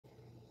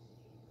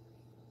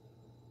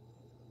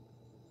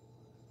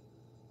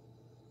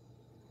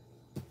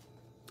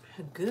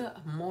Good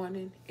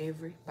morning,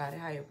 everybody.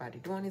 How everybody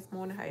doing this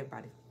morning? How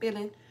everybody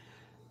feeling?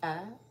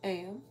 I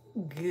am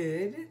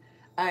good.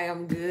 I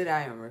am good.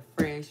 I am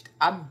refreshed.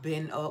 I've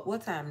been up.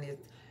 What time is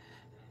it?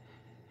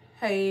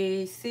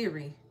 Hey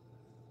Siri,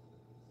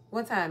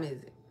 what time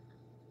is it?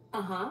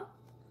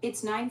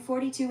 It's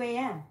 9:42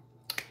 a.m.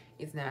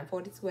 It's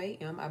 9:42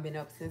 a.m. I've been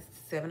up since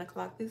 7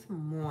 o'clock this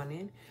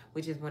morning,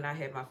 which is when I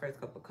had my first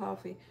cup of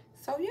coffee.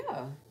 So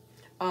yeah.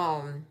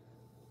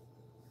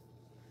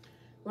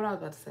 What I was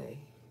about to say.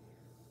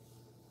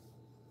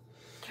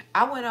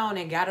 I went on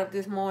and got up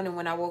this morning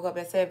when I woke up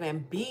at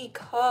 7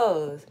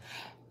 because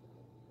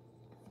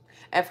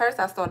at first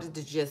I started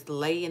to just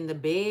lay in the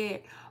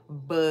bed,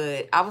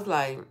 but I was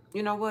like,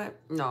 you know what?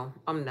 No,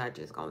 I'm not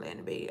just gonna lay in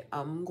the bed.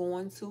 I'm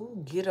going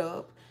to get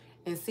up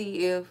and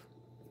see if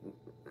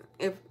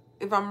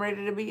if I'm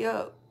ready to be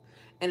up.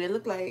 And it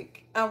looked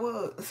like I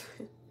was.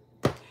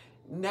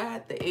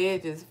 Not the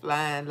edges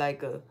flying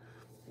like a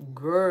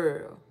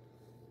girl.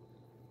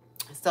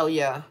 So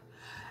yeah,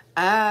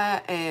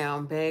 I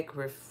am back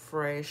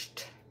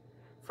refreshed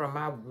from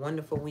my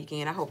wonderful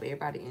weekend. I hope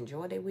everybody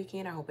enjoyed their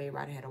weekend. I hope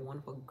everybody had a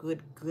wonderful,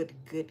 good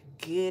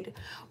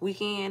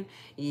weekend.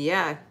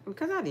 Yeah,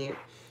 because I did.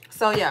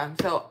 So yeah,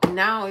 so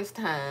now it's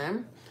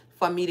time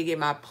for me to get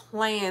my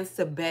plans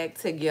to back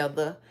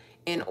together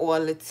in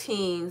order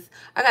teens.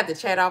 I got the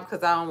chat off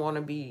because I don't want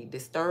to be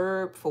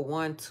disturbed for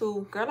 1,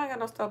 2. Girl, I got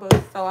no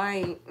Starbucks, so I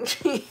ain't.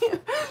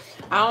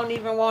 I don't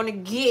even want to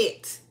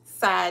get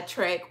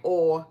sidetracked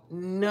or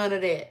none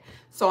of that.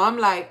 So I'm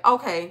like,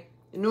 okay,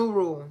 new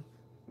rule.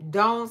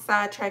 Don't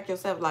sidetrack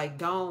yourself. Like,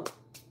 don't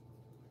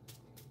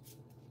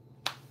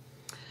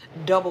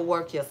double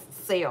work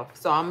yourself.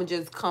 So I'm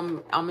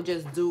gonna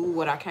just do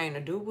what I came to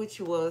do, which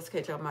was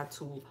catch up my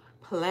 2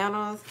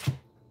 planners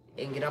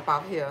and get up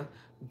out here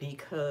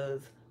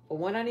because for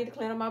one, I need to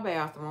clean up my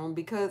bathroom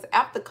because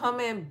after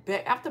coming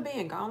back, after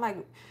being gone, like,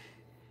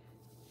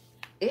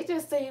 it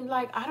just seemed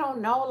like, I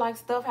don't know, like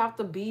stuff have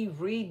to be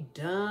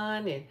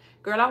redone. And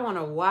girl, I want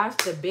to wash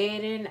the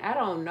bedding. I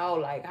don't know,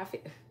 like I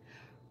feel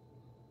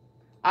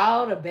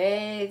all the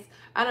bags.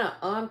 I done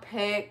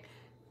unpacked.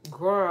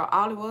 Girl,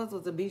 all it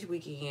was a beach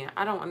weekend.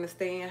 I don't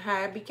understand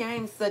how it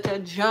became such a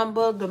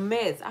jumbled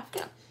mess. I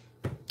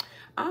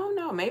don't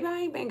know. Maybe I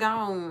ain't been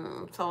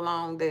gone so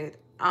long that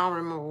I don't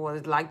remember what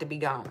it's like to be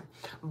gone.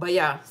 But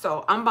yeah,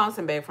 so I'm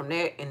bouncing back from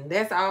that, and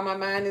that's all my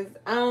mind is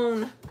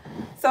on.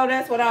 So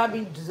that's what I'll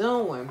be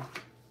doing.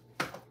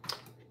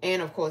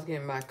 And of course,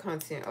 getting my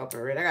content up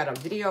and ready. I got a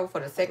video for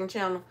the second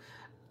channel.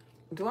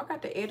 Do I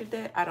got to edit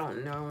that? I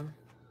don't know.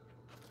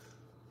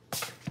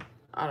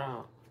 I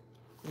don't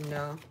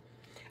know.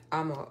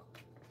 I'm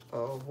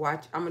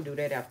gonna do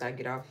that after I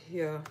get off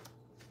here.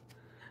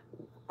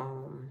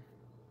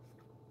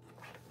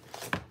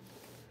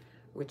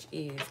 Which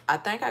is, I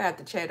think I got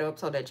the chat up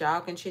so that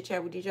y'all can chit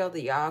chat with each other.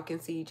 Y'all can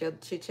see each other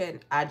chit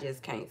chat. I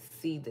just can't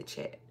see the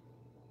chat.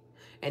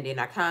 And then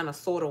I kind of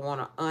sort of want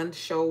to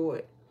unshow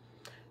it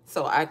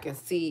so I can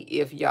see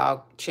if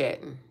y'all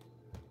chatting.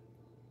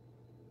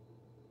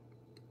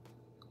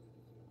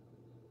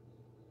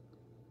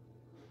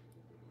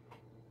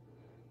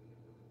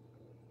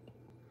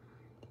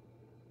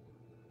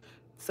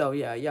 So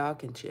yeah, y'all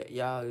can chat.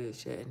 Y'all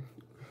is chatting.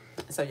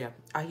 So yeah,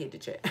 I hit the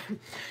chat.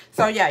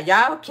 So yeah,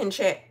 y'all can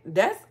chat.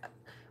 That's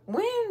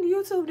when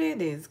YouTube did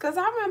this. Because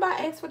I remember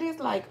I asked for this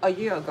like a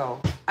year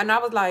ago. And I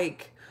was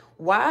like,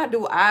 why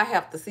do I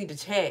have to see the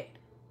chat?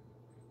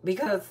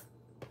 Because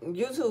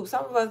YouTube,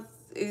 some of us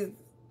is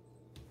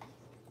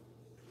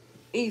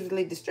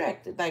easily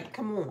distracted. Like,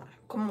 come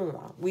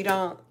on. We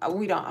don't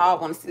all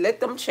want to see. Let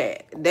them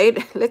chat.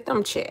 Let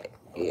them chat.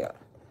 Yeah.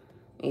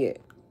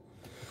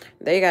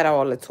 They got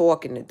all the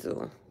talking to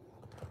do.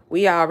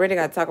 We already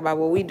got to talk about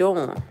what we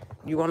doing.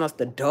 You want us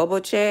to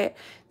double chat?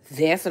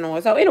 That's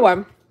annoying. So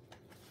anyway,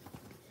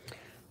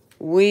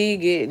 we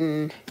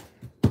getting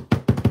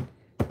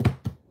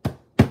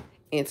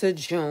into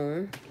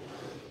June.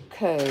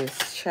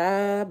 Cause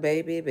child,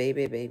 baby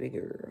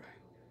girl.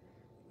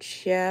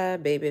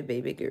 Child,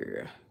 baby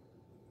girl.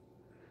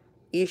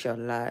 It's a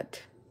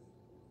lot.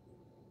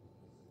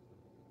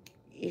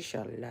 It's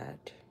a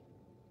lot.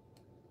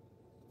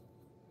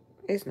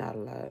 It's not a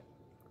lot.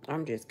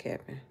 I'm just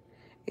capping.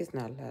 It's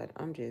not a lot.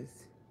 I'm just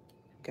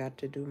got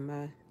to do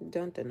my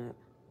dunting up.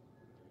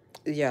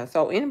 Yeah,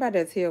 so anybody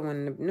that's here,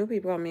 when the new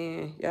people come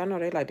in, y'all know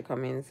they like to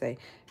come in and say,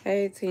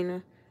 hey,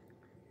 Tina.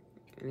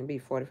 And it be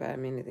 45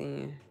 minutes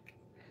in.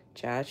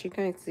 Child, she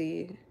can't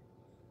see it.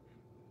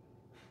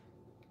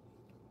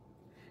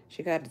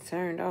 She got it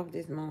turned off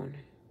this morning.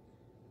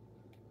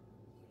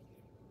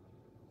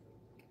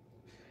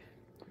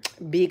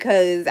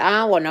 Because I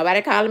don't want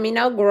nobody calling me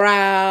no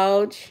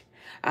grouch.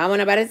 I don't want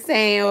nobody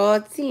saying, oh,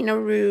 Tina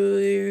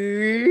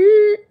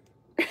rude.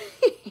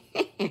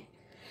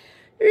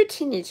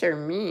 Tina to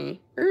me.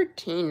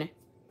 Tina.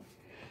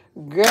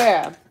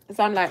 Girl.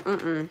 So I'm like,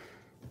 I'm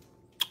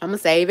going to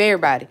save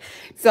everybody.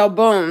 So,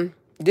 boom.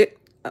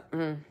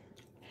 Then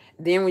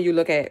when you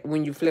look at,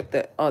 when you flip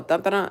the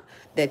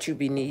that you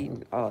be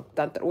needing,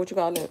 what you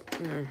call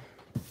it?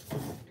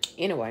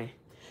 Anyway.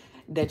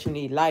 that you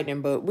need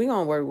lighting, but we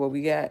gonna work what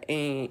we got,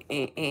 and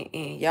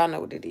y'all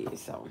know what it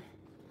is. So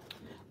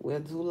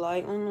we'll do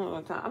light on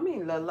another time. I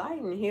mean, the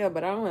lighting here,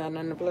 but I don't have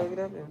nothing to plug it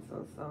up in,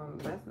 so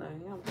that's not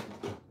him.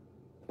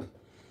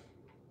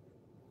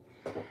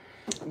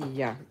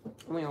 Yeah,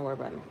 we don't worry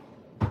about it.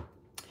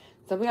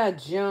 So we got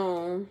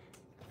June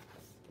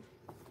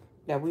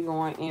that we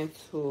going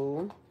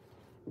into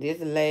this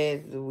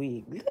last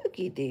week. Look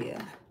at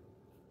there.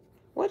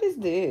 What is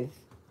this?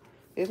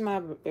 It's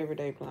my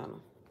everyday planner.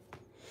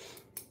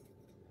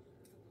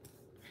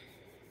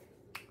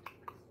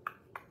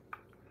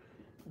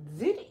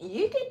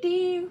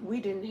 We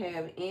didn't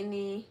have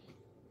any.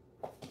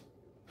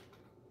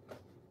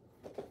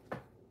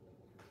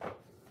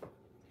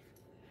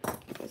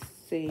 Let's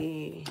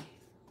see.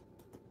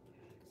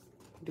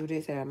 Do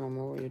this have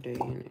Memorial Day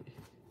in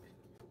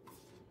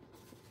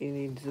it?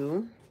 It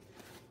do.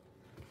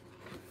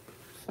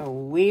 So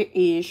where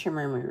is your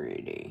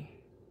Memorial Day?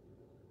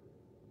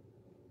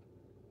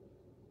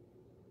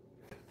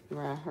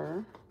 Right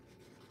here.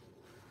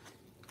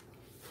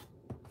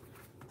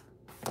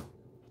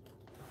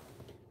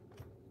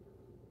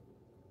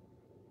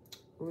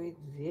 We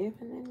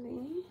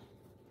definitely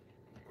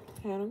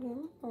had a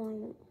good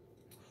morning.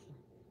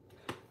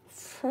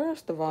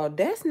 First of all,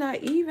 that's not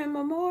even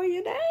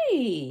Memorial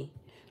Day.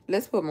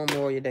 Let's put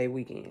Memorial Day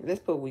weekend. Let's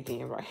put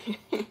weekend right.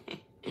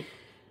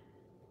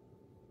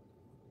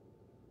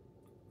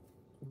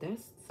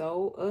 That's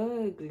so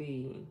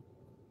ugly.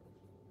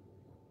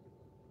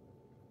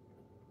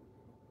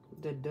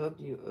 The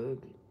W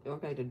ugly.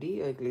 Okay, the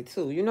D ugly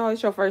too. You know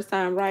it's your first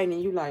time writing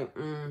and you like,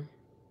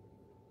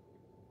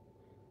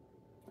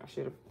 I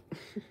should have.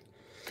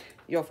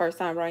 Your first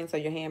time writing, so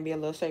your hand be a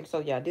little shaky. So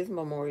yeah, this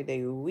Memorial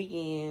Day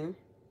weekend.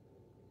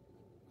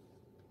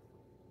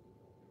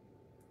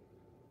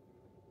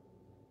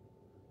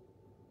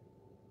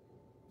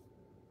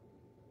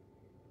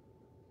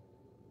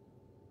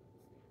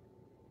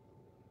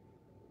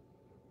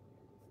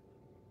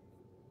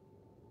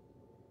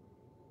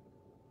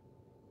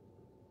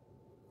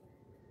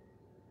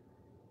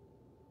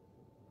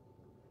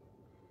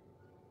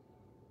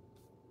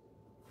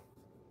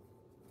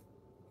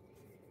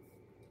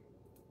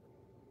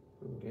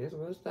 Guess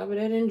we'll stop it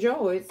at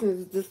enjoy it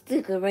since the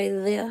sticker right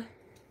there.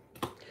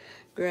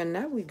 Girl,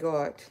 now we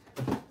got.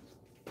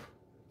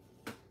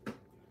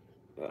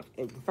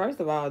 First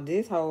of all,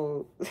 this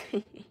whole.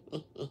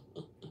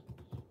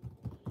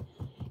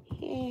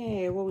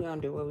 Yeah, what we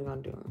gonna do? What we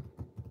gonna do?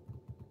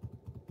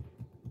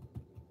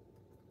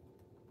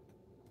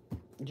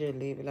 Just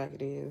leave it like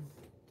it is.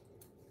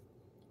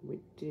 We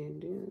did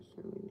this.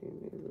 We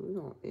did this. We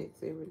gonna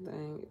X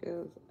everything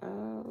else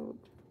out.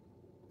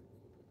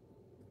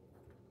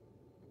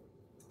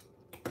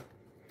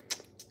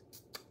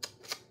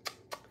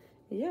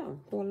 Yeah,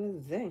 for a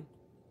day.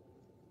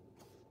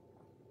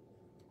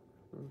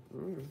 I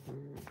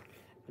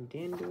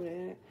didn't do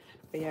that.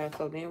 But yeah,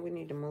 so then we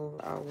need to move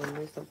our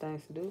list of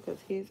things to do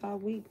because here's our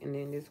week. And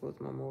then this was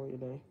Memorial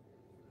Day.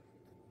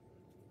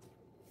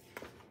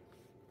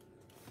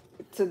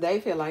 Today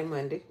feel like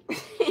Monday.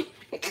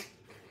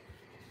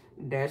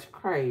 That's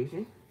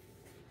crazy.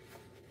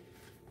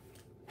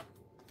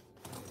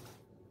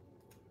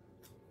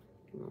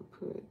 I'm gonna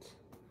put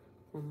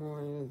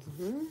Memorial.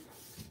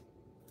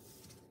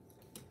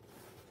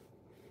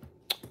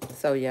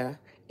 So yeah,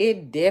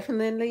 it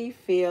definitely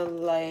feel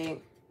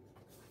like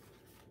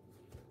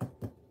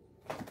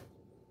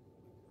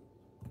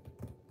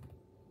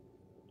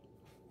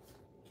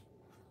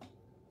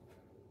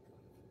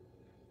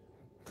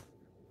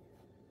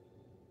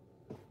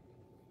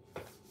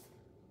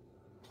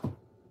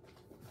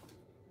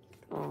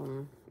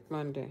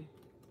Monday.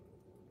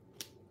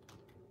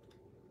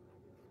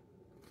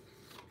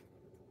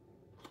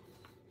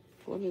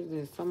 What is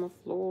this? Summer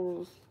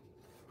florals.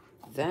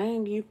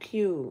 Dang, you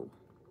cute.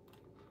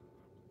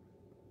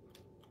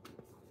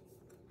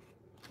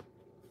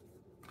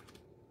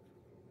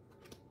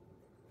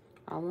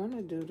 I want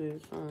to do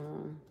this.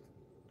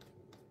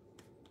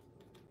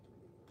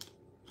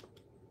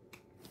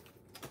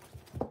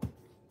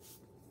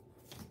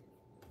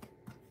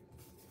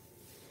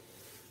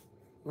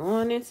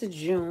 Going into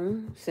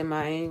June,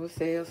 semi-annual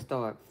sales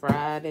start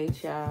Friday,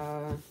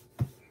 child.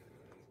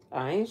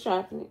 I ain't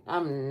shopping it.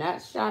 I'm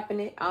not shopping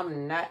it.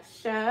 I'm not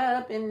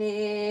shopping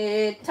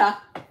it.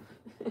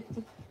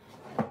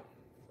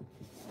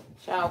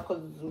 Child,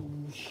 cause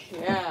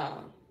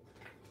child.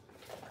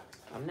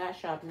 I'm not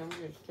shopping. I'm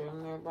just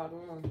telling everybody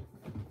on.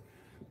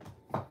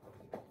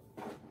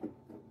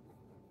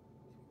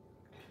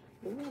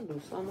 We're gonna do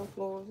summer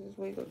florals this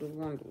week, or do we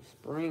want to do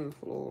spring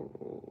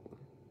floral?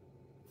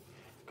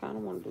 Kind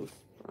of want to do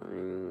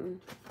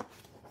spring.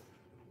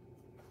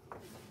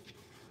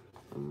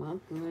 A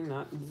month and we're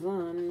not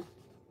done.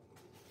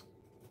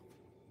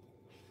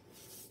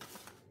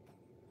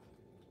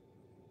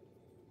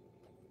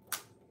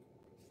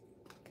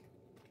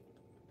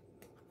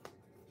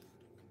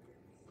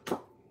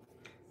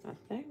 I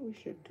think we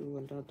should do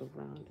another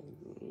round of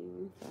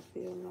meetings. I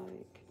feel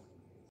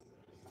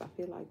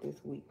like this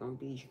week gonna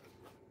be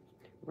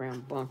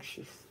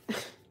rambunctious.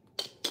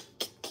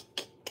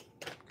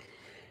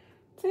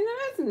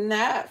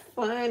 not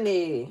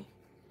funny.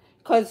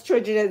 Because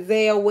Trisha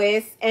Zale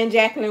West and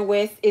Jacqueline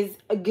West is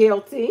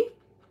guilty.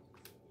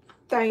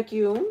 Thank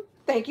you.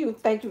 Thank you.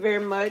 Thank you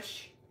very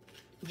much,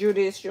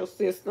 judicial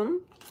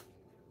system.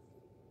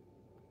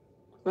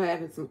 For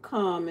having some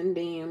common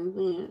damn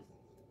sense.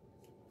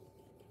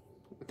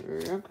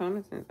 Real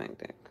common sense like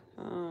that.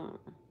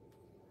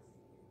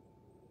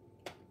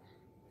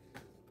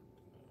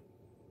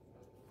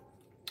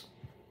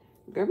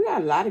 Girl, we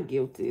got a lot of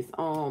guilties.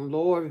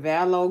 Lord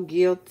Vallow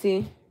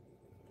guilty.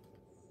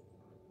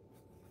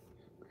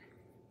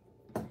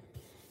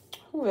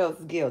 Who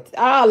else guilty?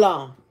 All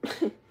of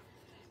them.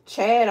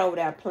 Chad over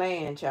there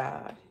playing,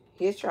 child.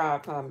 His trial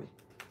coming.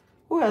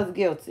 Who else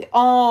guilty?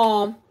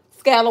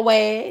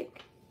 Scalawag.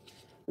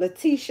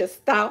 Letitia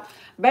Stout.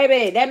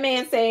 Baby, that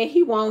man said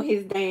he want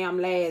his damn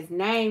last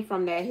name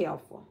from that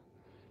heifer.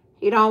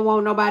 He don't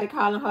want nobody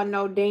calling her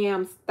no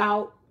damn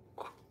Stout.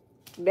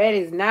 That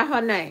is not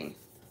her name.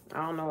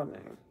 I don't know her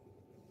name.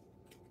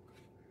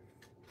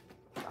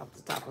 Off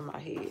the top of my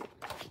head.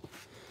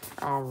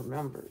 I don't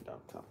remember it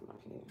off the top of my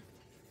head.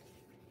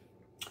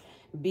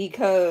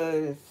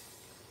 Because,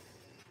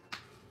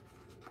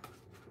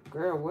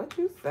 girl, what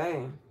you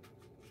say?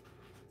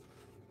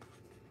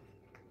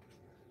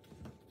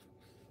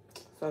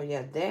 So,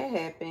 yeah, that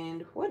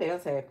happened. What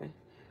else happened?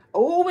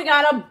 Oh, we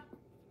got a...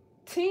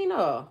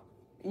 Tina,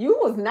 you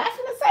was not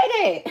going to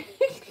say that.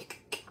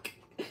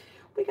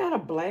 We got a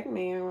black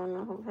man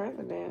running for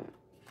president.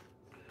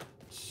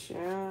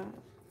 Sure.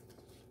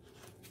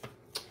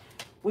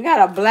 We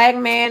got a black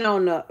man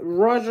on the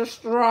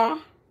registrar.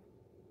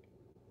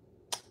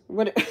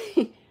 What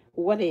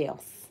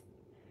else?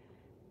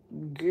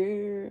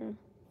 Girl.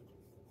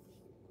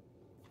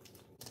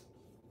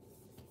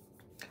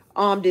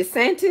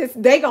 DeSantis,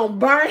 they gonna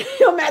burn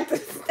him at the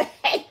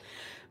stake.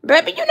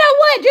 Baby, you know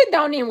what? Just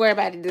don't even worry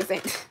about the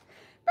DeSantis.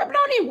 Baby,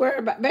 don't even worry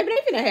about, baby, they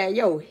finna have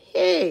your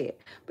head.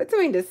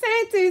 Between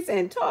DeSantis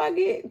and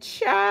Target,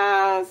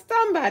 child,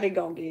 somebody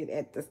gonna get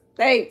at the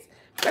stakes.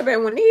 Baby,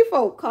 when these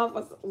folk come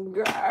for some,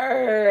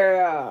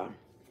 girl.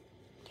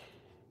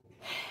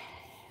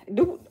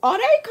 Are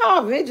they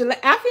called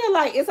vigilantes? I feel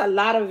like it's a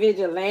lot of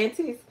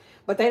vigilantes,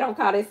 but they don't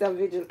call themselves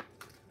vigilantes.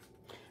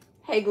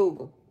 Hey,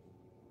 Google.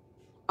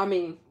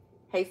 Hey,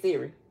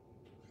 Siri.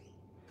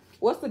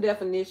 What's the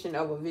definition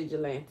of a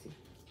vigilante?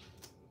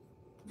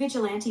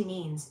 Vigilante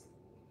means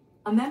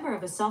a member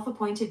of a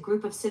self-appointed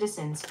group of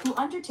citizens who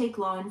undertake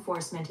law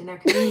enforcement in their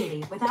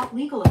community without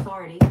legal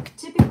authority,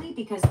 typically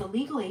because the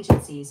legal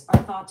agencies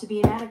are thought to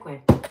be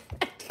inadequate.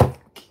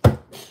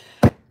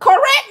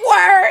 Correct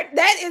word.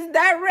 That is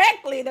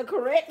directly the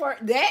correct word.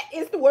 That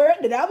is the word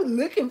that I was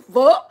looking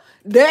for.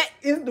 That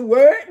is the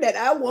word that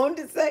I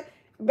wanted to say.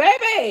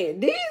 Baby,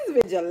 these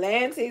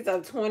vigilantes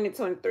of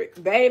 2023.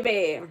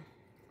 Baby.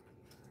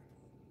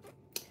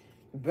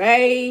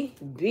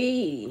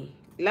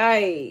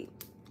 Like,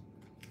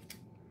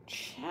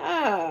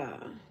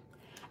 child.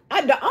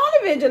 The only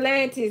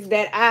vigilantes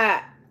that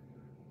I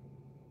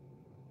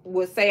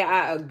would say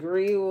I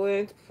agree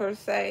with, per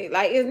se,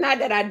 like, it's not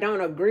that I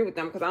don't agree with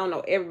them, because I don't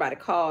know everybody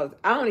calls.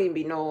 I don't even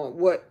be knowing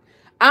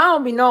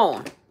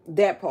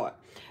that part.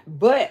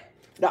 But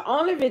the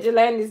only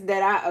vigilantes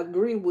that I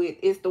agree with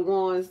is the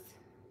ones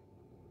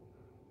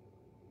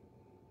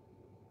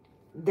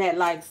that,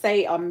 like,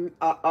 say a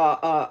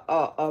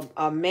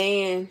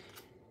man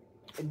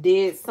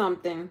did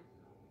something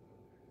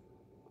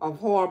of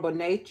horrible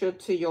nature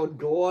to your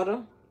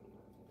daughter.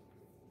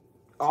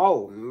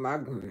 Oh my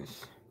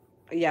goodness.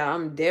 Yeah,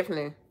 I'm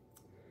definitely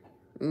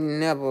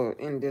never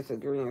in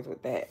disagreement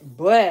with that.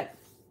 But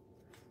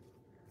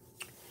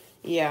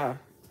yeah,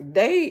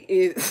 they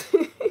is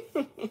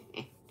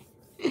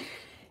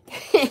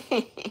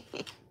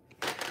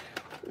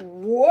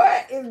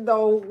what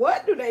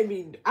do they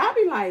be? I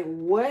be like,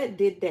 what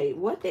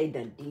they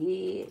done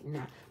did?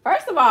 Nah.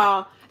 First of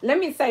all, let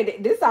me say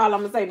that this is all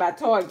I'm gonna say about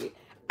Target.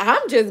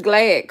 I'm just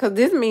glad, because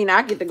this mean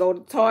I get to go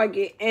to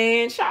Target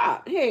and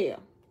shop. Hell.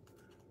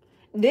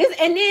 And then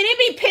it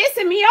be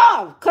pissing me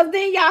off, because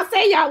then y'all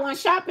say y'all want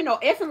shopping or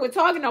effing with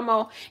Target no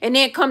more, and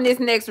then come this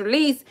next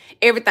release,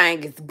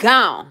 everything is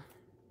gone.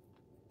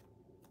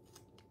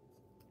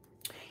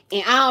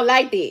 And I don't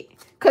like that,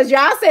 because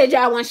y'all said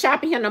y'all want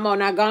shopping here no more.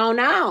 Now gone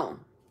on.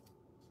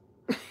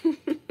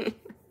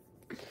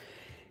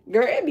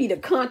 Girl, it be the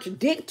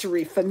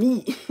contradictory for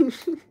me.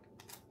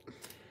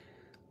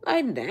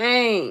 Like,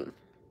 dang.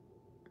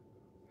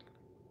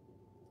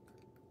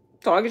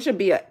 Target should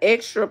be an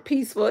extra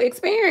peaceful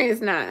experience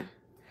now.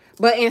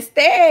 But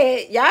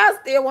instead, y'all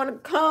still want to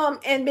come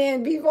and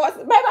then be voiced.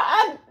 Baby,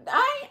 I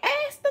ain't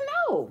asked to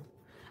know.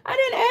 I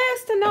didn't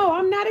ask to know.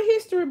 I'm not a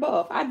history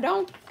buff. I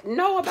don't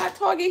know about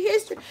Target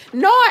history.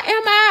 Nor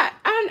am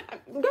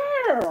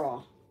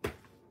girl.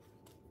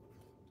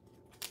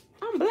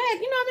 I'm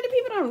black. You know how many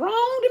people done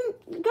wronged him?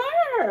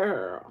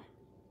 Girl.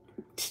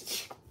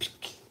 This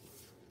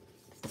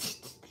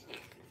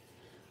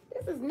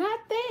is not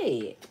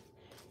that.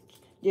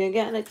 You're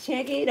gonna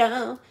check it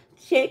out.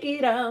 Check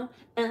it out.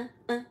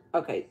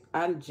 Okay,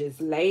 I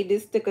just laid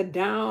this sticker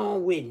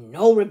down with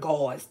no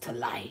regards to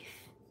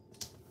life.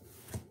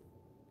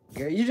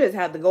 Girl, you just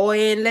have to go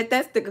in and let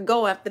that sticker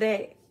go after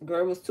that.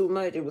 Girl, it was too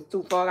much. It was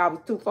too far. I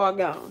was too far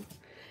gone.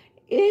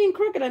 It ain't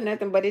crooked or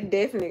nothing, but it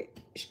definitely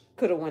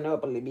could have went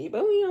up a little bit.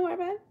 But we ain't gonna worry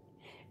about it.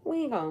 We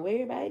ain't gonna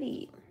worry about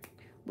it.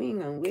 We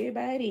ain't gonna worry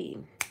about it.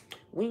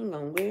 We ain't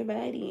gonna worry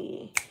about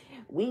it.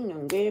 We ain't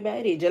gonna worry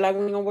about it. Just like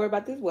we ain't gonna worry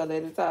about this weather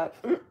at the top.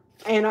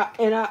 And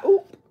I,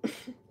 oop.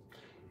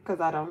 Because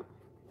I don't.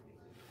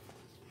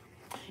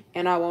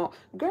 And I won't.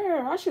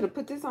 Girl, I should have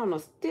put this on a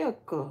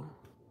sticker.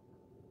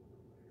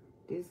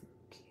 This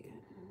kid.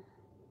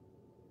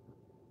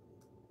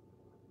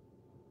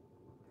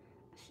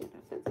 I should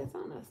have put this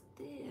on a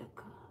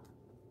sticker.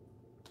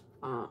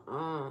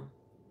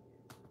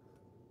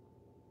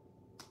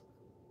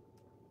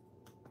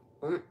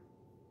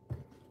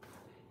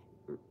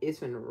 It's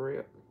finna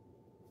rip.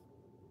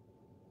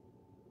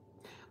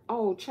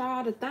 Oh,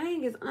 child, the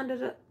thing is under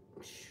the...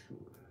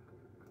 Shoot.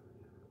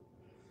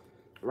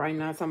 Right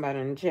now, somebody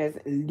in the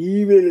chat,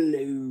 leave it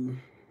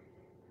alone.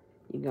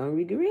 You're gonna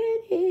regret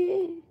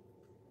it.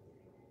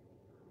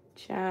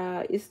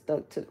 Child, it's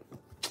stuck to...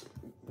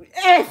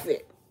 F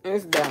it.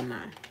 It's done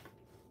now.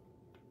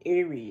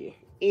 Every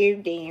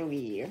damn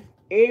real.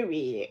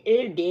 Every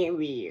damn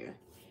real.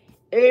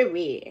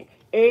 Every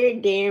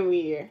damn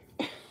real.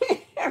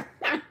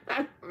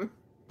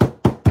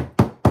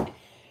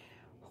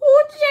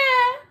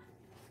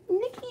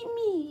 Look at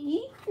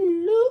me.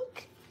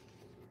 Look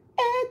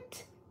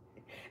at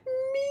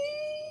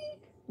me.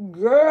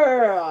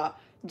 Girl.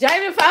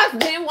 Jamie Foxx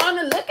didn't want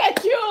to look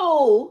at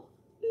you.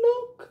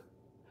 Look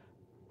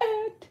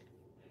at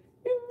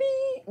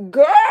me.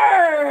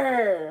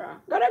 Girl.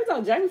 Girl, that was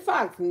on Jamie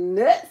Foxx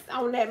nuts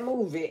on that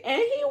movie.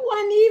 And he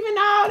wasn't even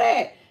all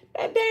that.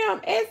 That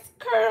damn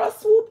S-curl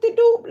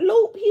swoop-de-doop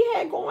loop he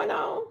had going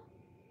on.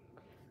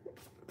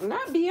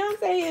 Not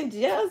Beyonce and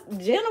just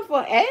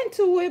Jennifer adding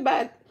to it,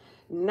 but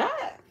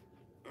not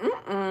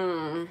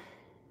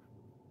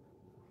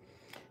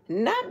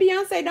not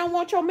Beyonce don't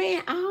want your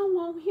man. I don't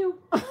want him.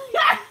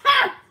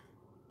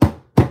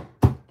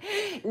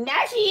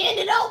 Now she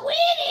ended up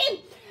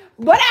winning.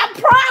 But I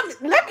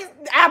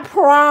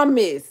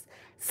promise.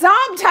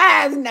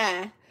 Sometimes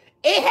now,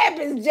 it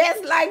happens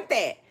just like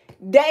that.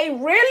 They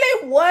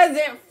really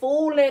wasn't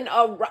fooling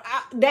around.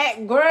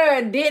 That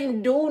girl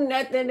didn't do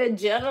nothing to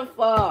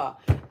Jennifer.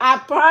 I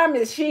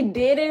promise she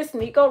didn't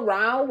sneak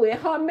around with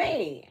her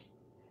man.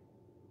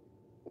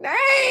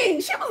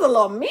 Dang, she was a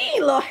little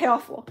mean little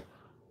heifer.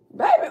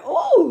 Baby,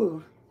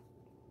 ooh.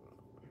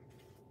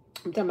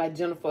 I'm talking about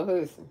Jennifer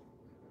Hudson.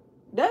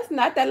 That's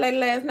not that lady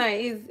last night,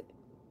 is it?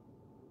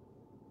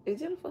 Is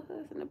Jennifer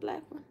Hudson the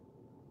black one?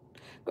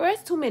 Girl,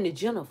 it's too many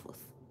Jennifers.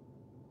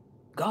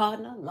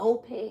 Gardner,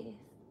 Lopez,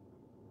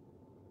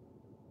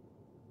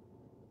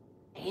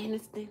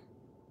 Aniston,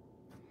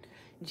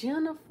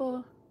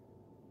 Jennifer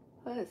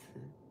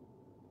Hudson.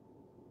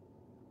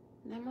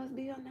 That must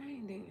be her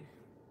name then.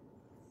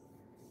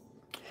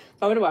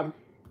 So anyway.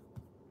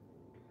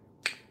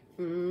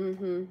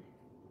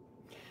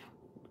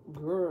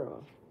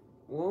 Girl,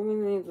 what we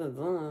need to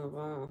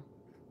do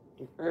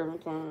every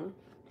time.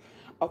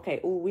 Okay,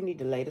 ooh, we need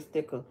to lay the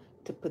sticker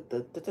to put the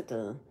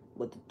dun-dun-dun,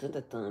 but the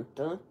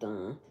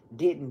dun-dun-dun-dun-dun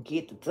didn't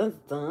get the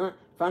dun-dun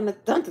from the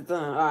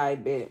dun-dun-dun. All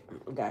right, bet.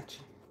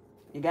 Gotcha.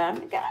 You got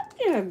me?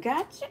 Gotcha.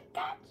 Gotcha.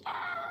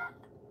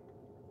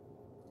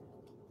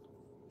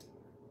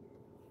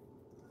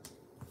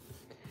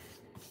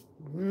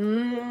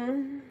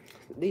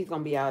 These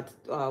gonna be our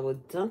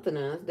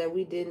dun-dun-duns that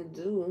we didn't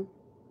do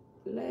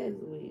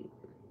last week.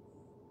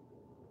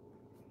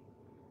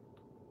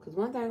 Cause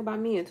one thing about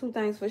me and two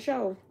things for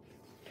sure,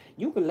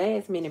 you can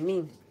last minute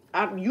me.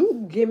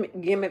 You give me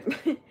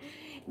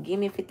give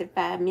me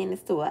 55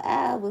 minutes to an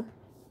hour.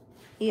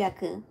 Here I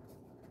come.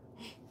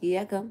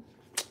 Here I come.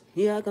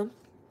 Here I come.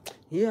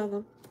 Here I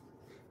come.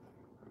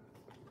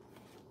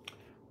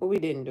 What we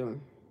didn't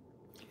do?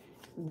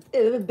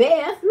 The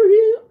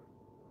bathroom.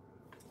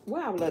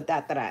 Well, I love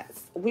that.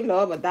 We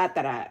love a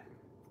that.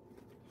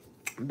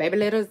 Baby,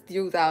 let us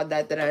use our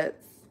that.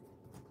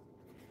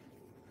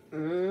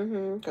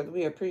 Because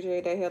we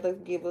appreciate that Heather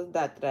give us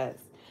that.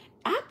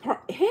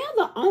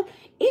 Heather on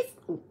it's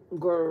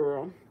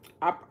girl.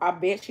 I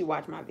bet she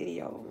watched my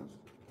videos.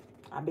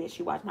 I bet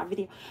she watched my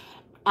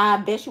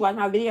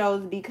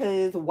videos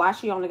because why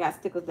she only got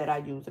stickers that I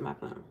use in my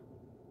plan.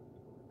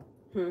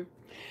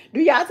 Do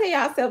y'all tell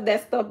yourself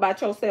that stuff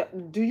about yourself?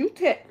 Do you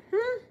tell?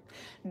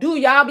 Do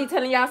y'all be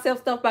telling yourself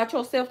stuff about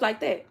yourself like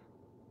that?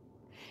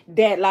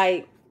 That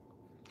like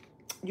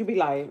you be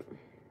like,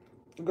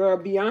 girl,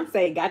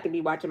 Beyonce got to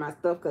be watching my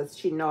stuff because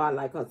she know I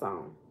like her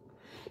song.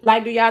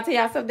 Like, do y'all tell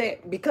yourself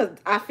that? Because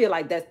I feel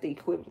like that's the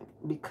equivalent.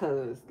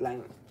 Because,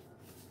 like,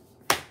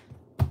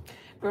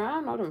 girl, I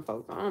don't know them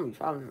folks. I don't be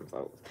following them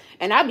folks.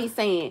 And I be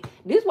saying,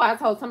 this is why I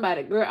told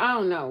somebody, girl, I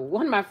don't know.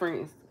 One of my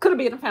friends, could have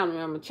been a family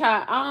member,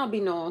 child. I don't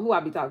be knowing who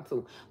I be talking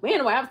to. But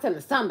anyway, I was telling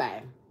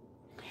somebody.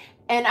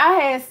 And I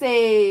had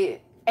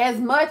said, As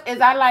much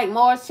as I like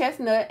Morris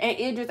Chestnut and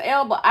Idris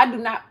Elba, I do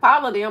not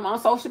follow them on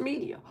social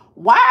media.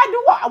 Why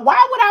would I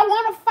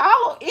want to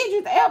follow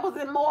Idris Elba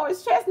and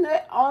Morris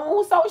Chestnut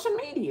on social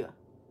media?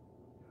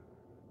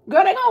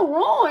 Girl, they gonna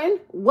ruin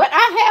what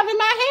I have in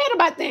my head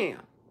about them.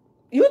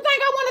 You think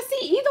I want to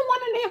see either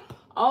one of them?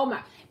 Oh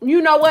my.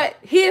 You know what?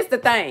 Here's the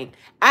thing.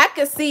 I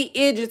could see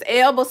Idris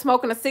Elba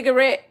smoking a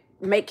cigarette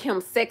make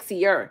him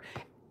sexier.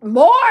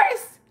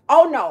 Morris?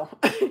 Oh no.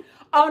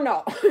 Oh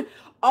no.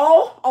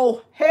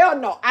 Oh, hell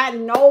no. I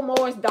know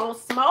Morris don't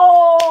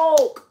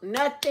smoke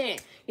nothing.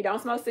 He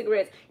don't smoke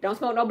cigarettes. He don't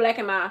smoke no black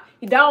and mild.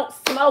 He don't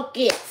smoke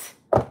it.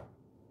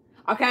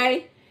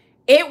 Okay?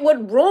 It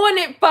would ruin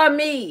it for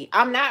me.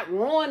 I'm not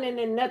ruining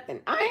it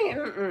nothing.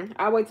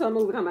 I wait till the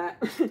movie come out.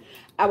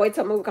 I wait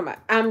till the movie come out.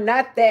 I'm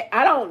not that.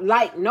 I don't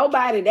like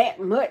nobody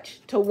that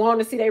much to want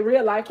to see their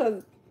real life.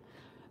 Because,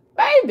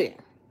 baby.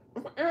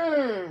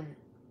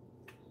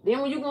 Then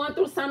when you're going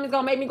through something, it's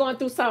going to make me going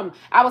through something.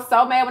 I was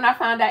so mad when I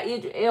found out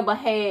Idris Elba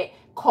had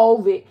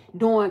COVID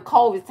during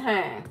COVID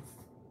times.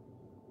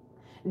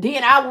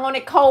 Then I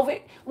wanted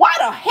COVID. Why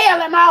the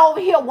hell am I over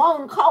here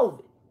wanting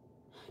COVID?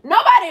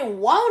 Nobody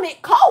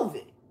wanted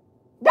COVID.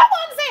 That's what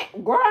I'm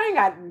saying. Girl, I ain't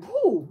got,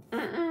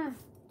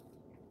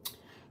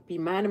 be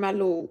minding my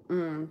little,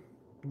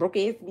 broke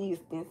ass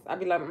business. I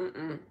be like,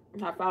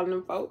 not following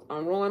them folks.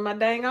 I'm ruining my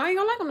dang. I ain't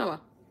gonna like them no more.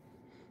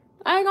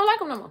 I ain't gonna like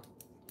them no more.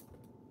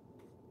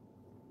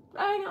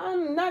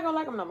 I'm not gonna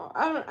like them no more.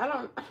 I'm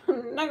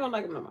not gonna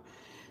like them no more.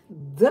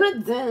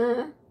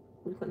 Dun-dun-dun.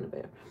 You put in the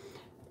bed.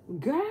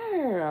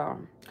 Girl,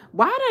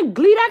 why the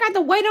Glee? I got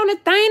to wait on the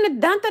thing to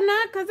dump the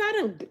knot because I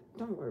didn't.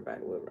 Don't worry about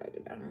it. We'll write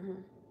it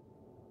down.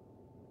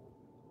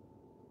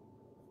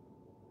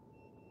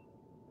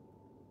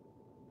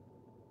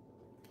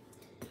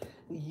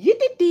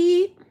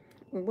 Yiddity.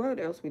 What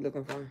else we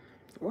looking for?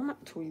 What my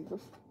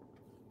tweezers?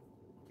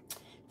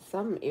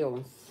 Something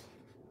else.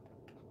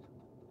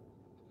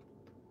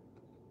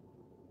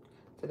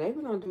 Today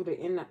we're gonna do the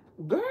in.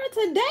 Girl,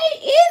 today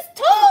is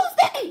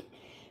Tuesday.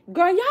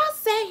 Girl, y'all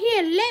sat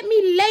here and let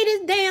me lay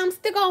this damn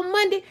stick on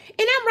Monday, and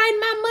I'm writing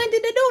my Monday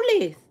to-do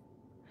list.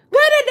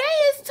 Girl, today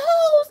is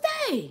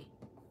Tuesday.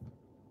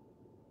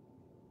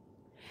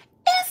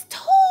 It's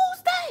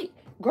Tuesday.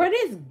 Girl,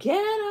 this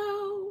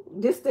ghetto.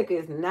 This sticker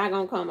is not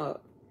gonna come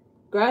up.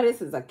 Girl,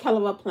 this is a KELL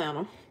of a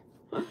planner.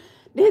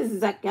 This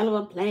is a KELL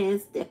of a plan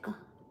sticker.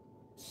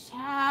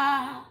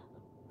 Child.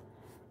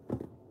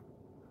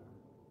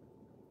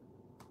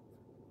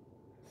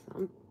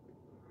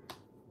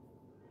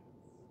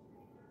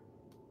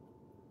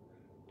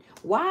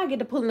 Why I get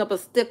to pulling up a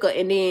sticker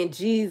and then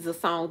Jesus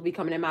songs be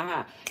coming in my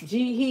heart?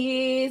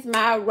 He is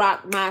my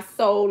rock, my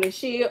soul and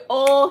shield.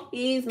 Oh,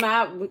 he's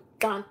my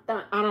dun,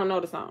 dun. I don't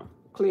know the song.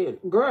 Clear,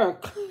 girl.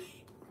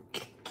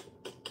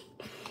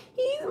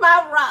 He's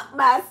my rock,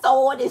 my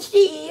soul and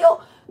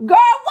shield.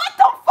 Girl, what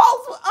them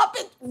folks were up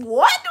in?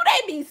 What do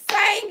they be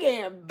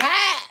singing?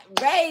 Bye,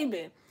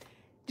 baby.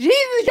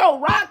 Jesus, your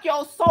rock,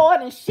 your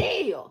sword and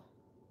shield.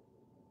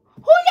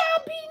 Who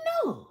y'all beating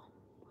up?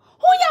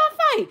 Who y'all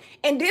fight?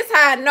 And this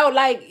how I know,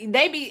 like,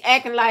 they be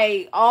acting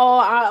like,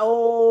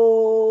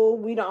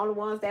 we the only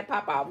ones that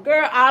pop off.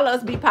 Girl, all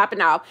us be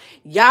popping off.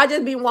 Y'all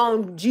just be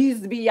wanting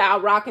Jesus to be y'all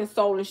rocking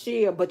soul and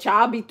shield, but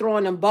y'all be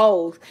throwing them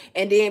bowls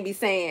and then be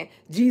saying,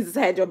 Jesus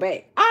had your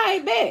back.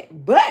 I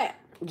bet. But,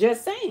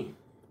 just saying.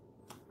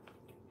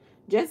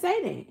 Just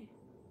say that.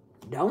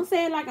 Don't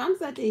say it like I'm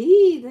such a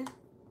heathen.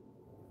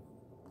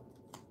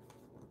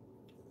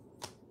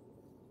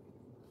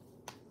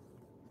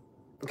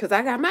 Because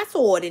I got my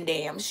sword and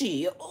damn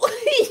shield.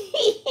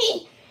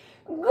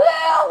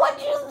 Girl,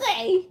 what you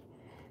say?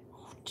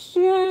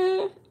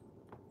 Shit.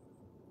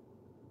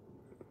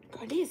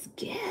 Girl, this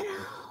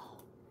ghetto.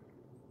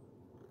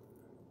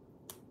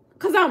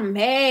 Because I'm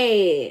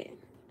mad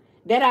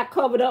that I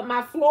covered up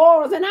my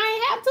florals and I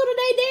ain't have to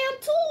today damn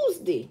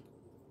Tuesday.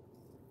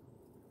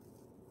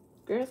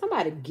 Girl,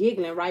 somebody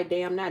giggling right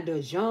damn now.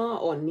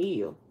 Dejan or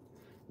Neil.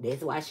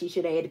 That's why she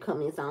should have had to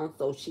come in song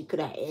so she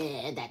could have...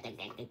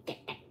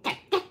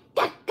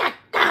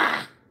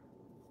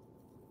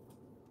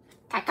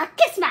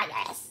 Kiss my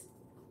ass.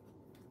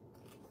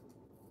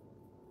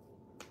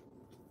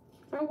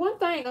 One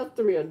thing us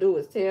three will do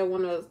is tell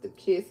one of us to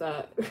kiss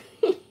our...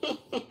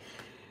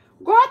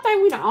 Girl, I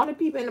think we the only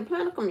people in the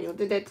planet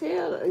community that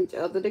tell each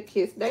other to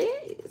kiss their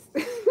ass.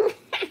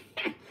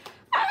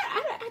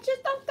 I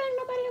just don't think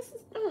nobody else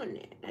is doing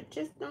that.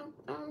 I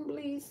don't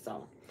believe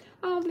so.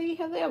 I don't believe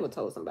Heather ever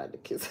told somebody to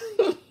kiss.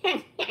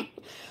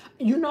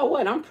 You know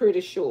what? I'm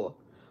pretty sure.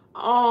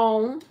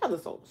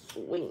 Heather's so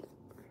sweet.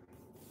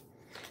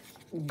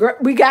 Girl,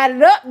 we got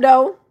it up,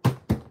 though.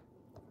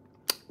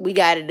 We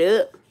got it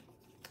up.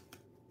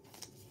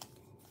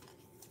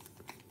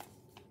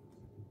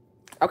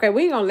 Okay,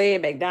 we ain't gonna lay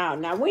it back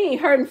down. Now, we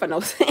ain't hurting for no...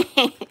 Girl,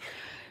 we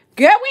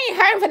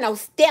ain't hurting for no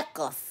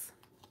stickers.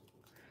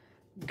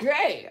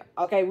 Girl.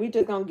 Okay, we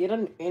just gonna get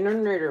in a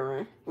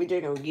knittering. We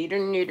just gonna get a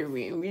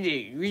knittering. We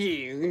just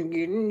gonna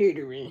get a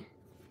knittering.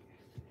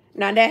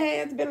 Now, that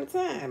has been a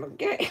time,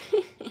 okay?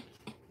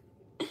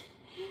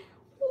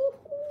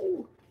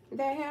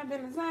 that have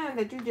been a sign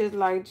that you just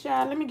like,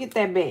 child, let me get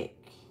that back.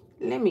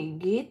 Let me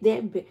get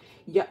that back.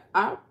 Yeah,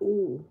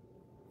 ooh.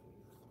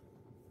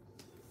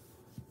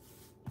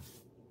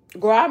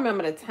 Girl, I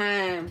remember the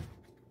time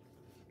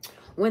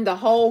when the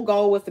whole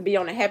goal was to be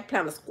on the Happy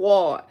Planner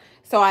squad.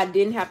 So I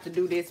didn't have to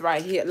do this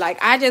right here. Like,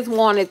 I just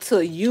wanted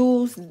to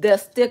use the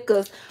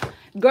stickers.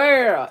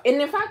 Girl,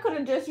 and if I could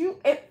have just used,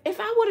 if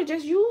I would have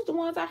just used the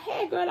ones I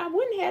had, girl, I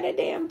wouldn't have that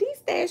damn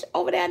D-stash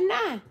over there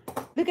now.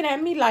 Looking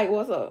at me like,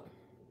 what's up?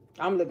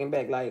 I'm looking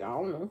back like, I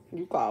don't know.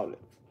 You call it.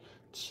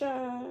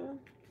 Child.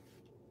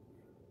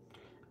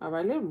 All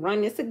right, let's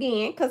run this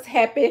again, because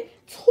happy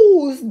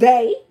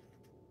Tuesday.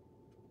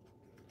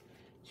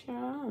 Child,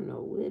 I don't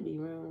know what be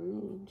wrong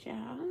with me. Child,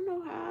 I don't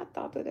know how I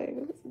thought today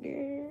was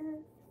girl.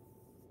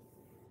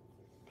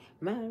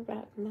 My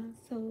rock, my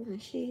soul,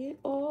 and shit.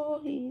 Oh,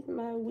 he's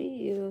my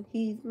will.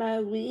 He's my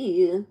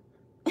will.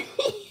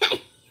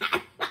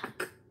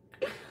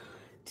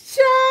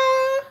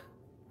 Child.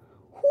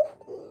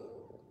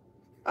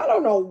 I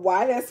don't know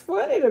why that's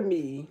funny to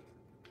me.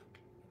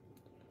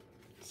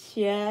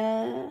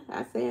 Child.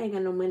 I say I ain't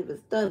got no money for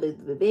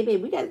Starbucks, but baby,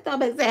 we got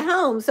Starbucks at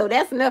home, so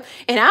that's enough.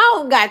 And I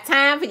don't got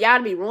time for y'all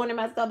to be ruining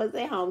my Starbucks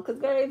at home. Because,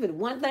 girl, if it's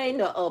one thing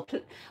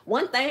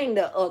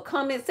the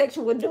comment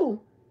section would do,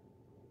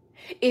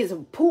 is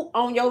poop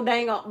on your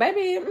dang up.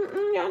 Baby,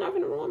 y'all not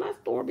gonna ruin my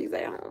Starbucks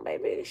at home,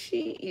 baby.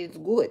 She is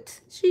good.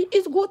 She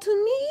is good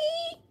to me.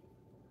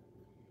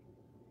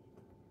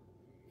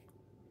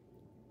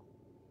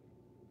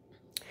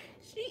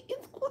 She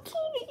is good to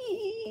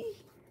me.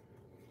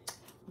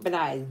 But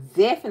I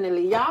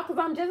definitely, y'all, because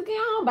I'm just getting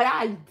on, but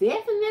I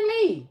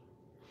definitely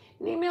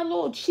need me a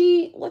little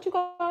cheese. What you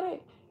call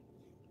it?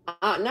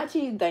 Not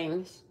cheese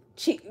things.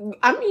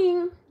 I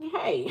mean,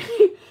 hey.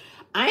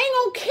 I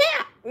ain't gonna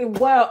care.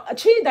 Well, a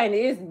cheese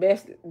danish is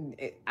best.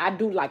 I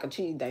do like a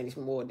cheese danish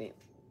more than,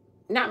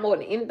 not more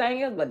than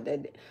anything else, but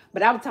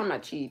I was talking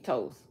about cheese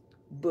toast.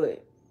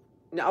 But,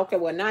 okay,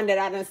 well, now that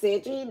I done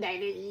said cheese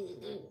danish.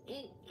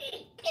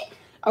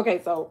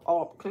 Okay, so,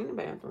 clean the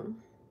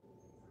bathroom.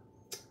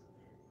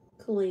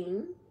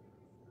 Clean.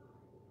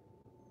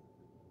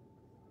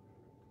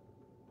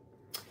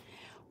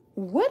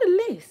 What a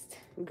list.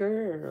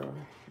 Girl,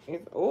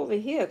 it's over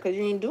here because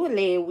you ain't do it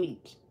last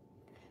week.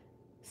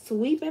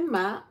 Sweep and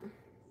mop.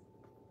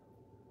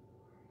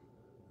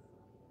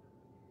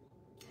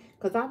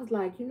 Because I was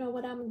like, you know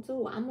what I'm going to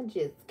do? I'm going to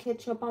just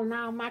catch up on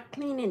all my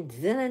cleaning.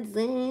 Dun.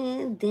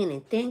 Girl,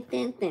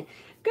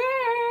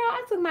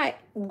 I took my,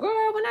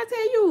 girl, when I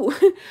tell you,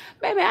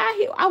 baby,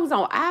 I was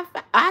on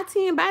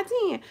I-10 by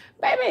 10.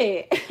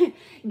 Baby,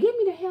 get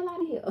me the hell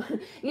out of here.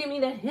 Get me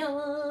the hell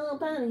up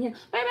out of here.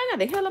 Baby, I got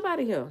the hell up out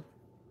of here.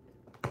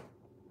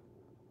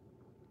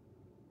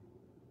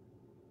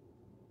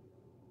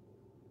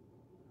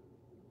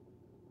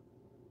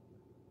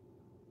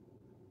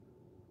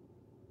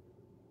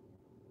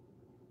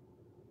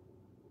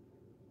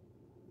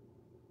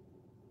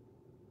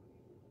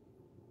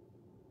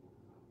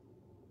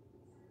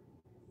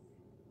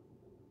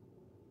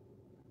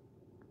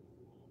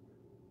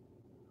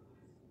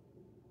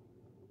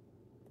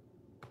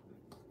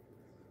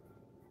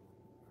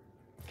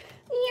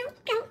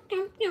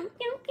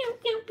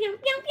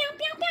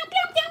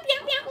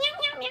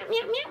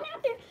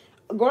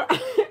 Girl,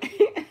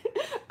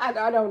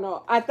 I don't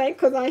know. I think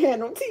because I had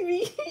no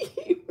TV.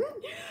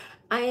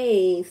 I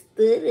ain't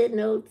stood at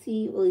no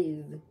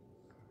TV.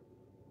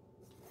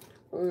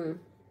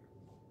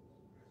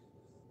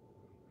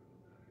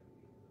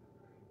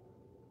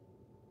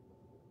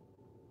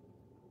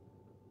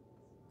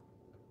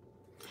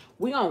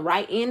 We gonna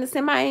write in the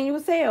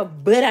semi-annual sale,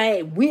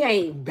 but we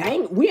ain't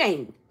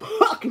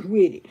fucking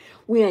with it.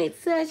 We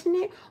ain't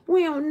touching it.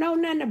 We don't know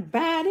nothing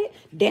about it.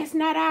 That's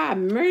not our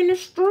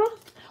ministry.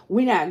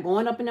 We not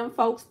going up in them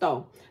folks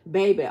though.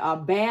 Baby, a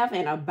bath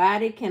and a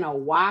body can a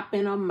whop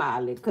and a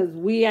molly. Cause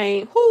we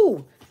ain't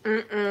who?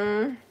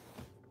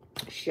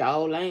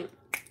 Sure ain't.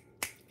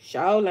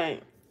 Sure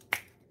ain't.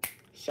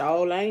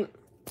 Sure ain't.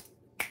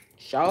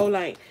 Sure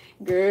ain't.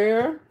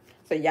 Girl.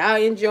 So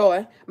y'all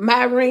enjoy.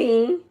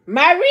 Marvin,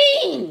 I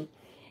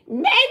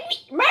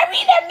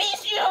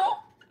miss you.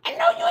 I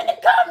know you in the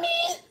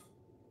comments.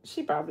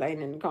 She probably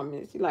ain't in the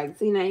comments. She like,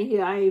 see, ain't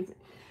here. I ain't.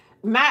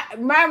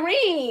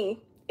 Marvin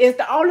is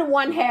the only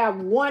one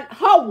have one.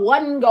 Her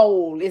one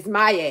goal is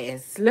my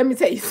ass. Let me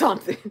tell you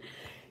something.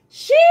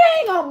 She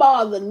ain't gonna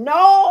bother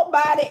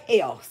nobody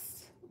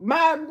else.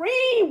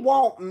 Marvin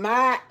want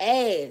my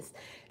ass.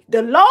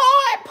 The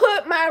Lord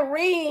put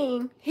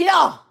Marvin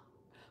here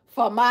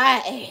for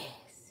my ass.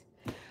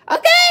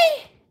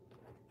 Okay?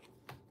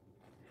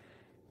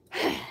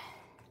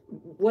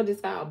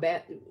 What's called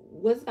Bath and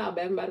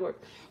Body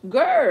Works?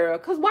 Girl,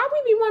 because why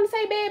we be wanting to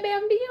say Bed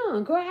Bath &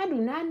 Beyond? Girl, I do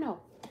not know.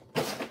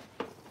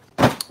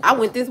 I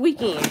went this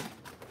weekend.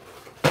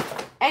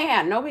 Ain't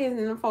had no business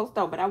in the folks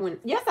store, but I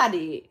went. Yes, I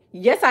did.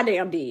 Yes, I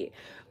damn did.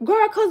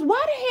 Girl, because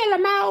why the hell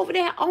am I over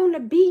there on the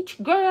beach?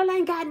 Girl,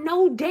 ain't got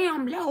no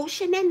damn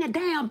lotion in the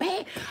damn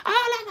bag. All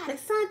I got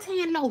is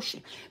suntan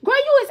lotion. Girl,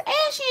 you is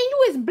ashy and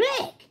you is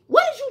black.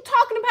 What is you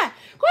talking about?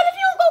 Girl, if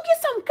you don't go get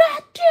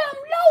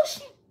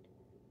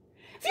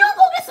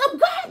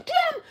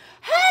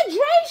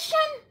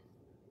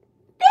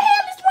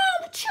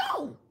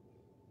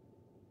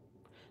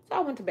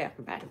to Bath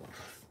and Body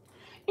Works.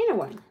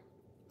 Anyway,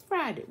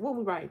 Friday, what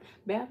we write?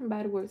 Bath and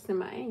Body Works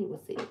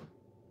semi-annual sale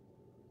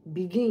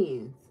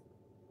begins.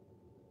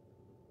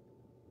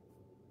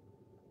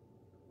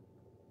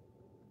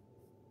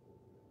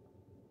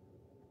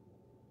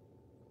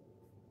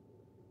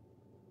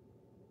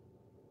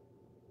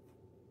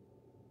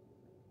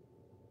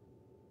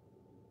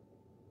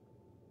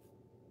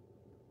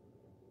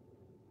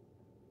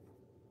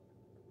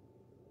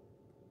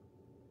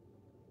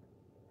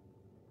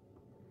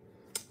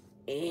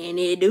 And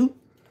it do.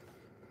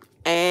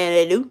 And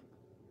it do.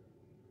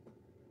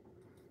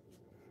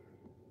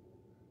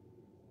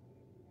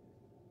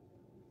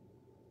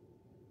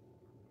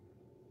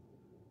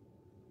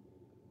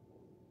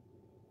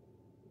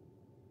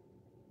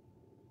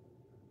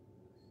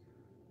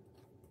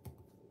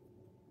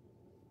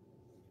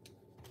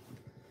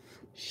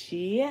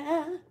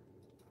 Yeah.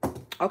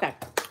 Okay.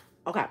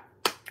 Okay.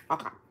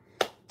 Okay.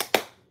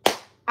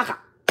 Okay.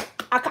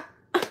 Okay.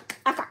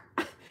 Okay.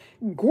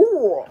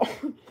 Girl.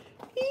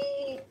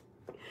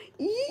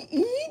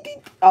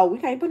 Oh, we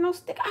can't put no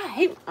stick. I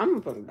hate. I'm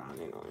gonna put it down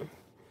there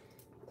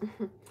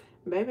on.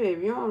 Baby,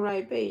 if you don't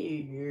write, pay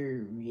your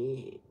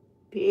rent.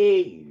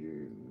 Pay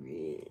your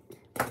rent.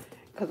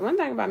 Cause one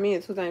thing about me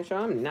and two things, sure,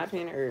 I'm not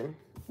paying her.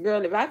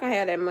 Girl, if I can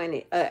have that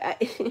money,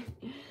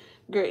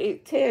 girl,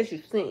 it tells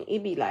you something.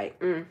 It be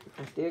like, I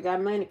still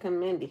got money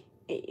coming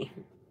in.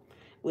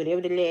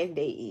 Whatever the last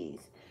day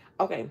is.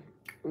 Okay,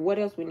 what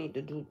else we need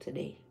to do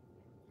today?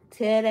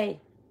 Today.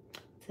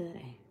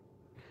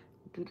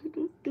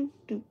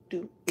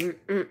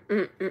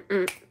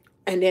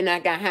 And then I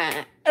got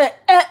high.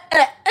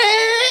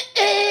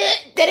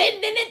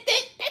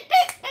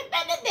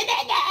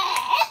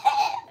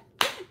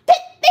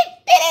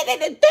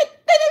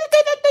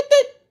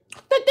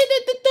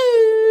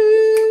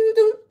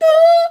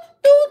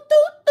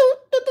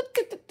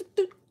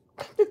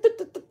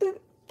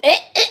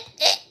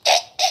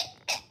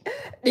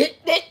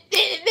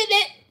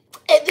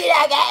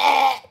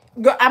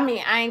 Girl, I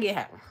mean, I ain't get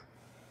high.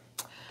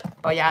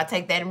 Oh, y'all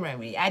take that and run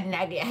with it. I did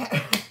not get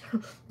high.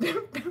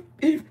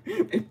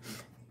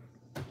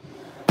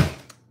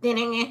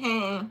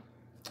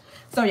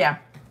 So, yeah.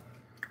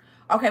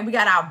 Okay, we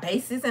got our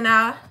bases and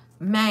our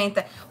main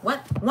thing. One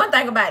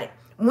thing about it.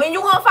 When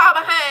you gonna fall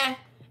behind,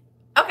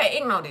 okay,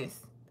 ignore this.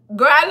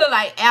 Girl, I look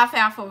like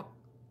alfalfa.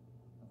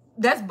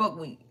 That's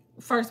buckwheat.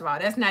 First of all,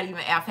 that's not even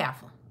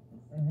alfalfa.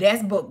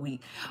 That's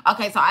buckwheat.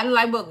 Okay, so I look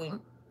like buckwheat.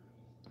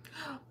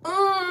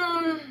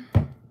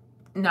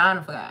 No, I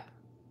forgot.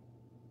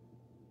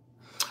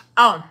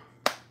 Oh,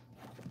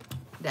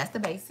 that's the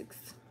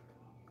basics.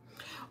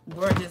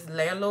 Girl, just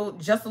lay a little,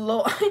 just a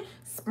little,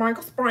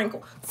 sprinkle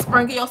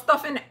your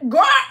stuff in there.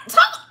 Girl,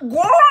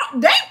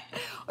 damn.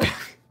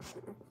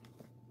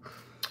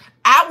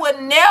 I would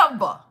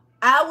never,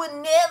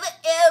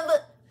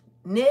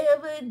 never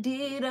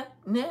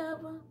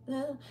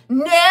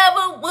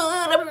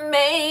would have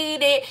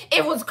made it.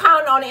 It was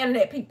counting on the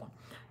internet, people.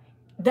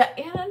 The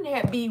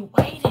internet be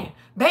waiting.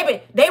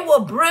 Baby, they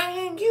will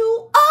bring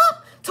you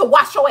up to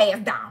wash your ass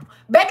down.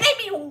 Baby, they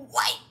be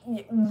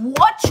waiting.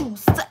 What you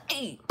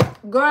say?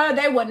 Girl,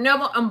 they would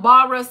never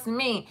embarrass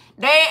me.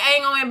 They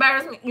ain't gonna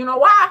embarrass me. You know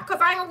why? Because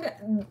I ain't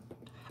gonna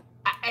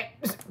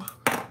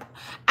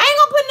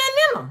put nothing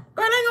in them.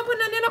 Girl, I ain't gonna put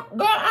nothing in them.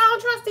 Girl, I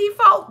don't trust these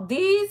folks.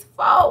 These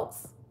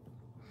folks.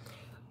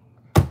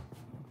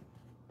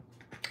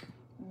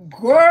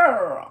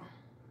 Girl.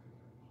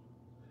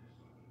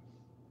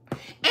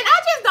 And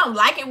I just don't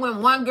like it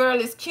when one girl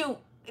is cute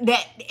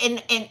that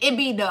and it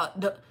be the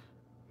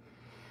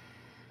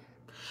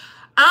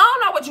I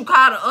don't know what you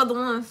call the other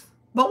ones,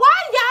 but why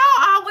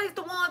y'all always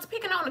the ones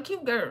picking on the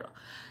cute girl?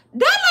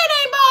 That lady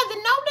ain't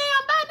bothered no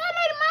damn body. That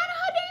lady minding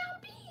her damn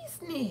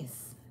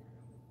business.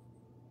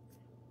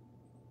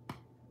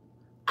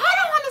 I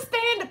don't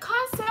understand the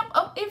concept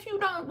of if you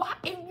don't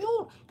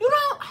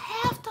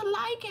have to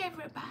like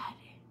everybody.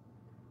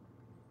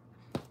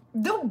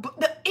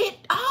 It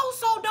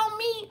also don't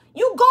mean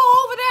you go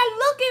over there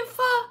looking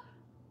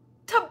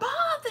to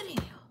bother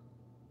them.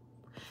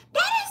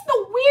 That is the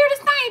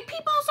weirdest thing.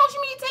 People on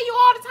social media tell you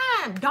all the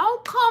time,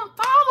 don't come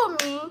follow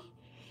me.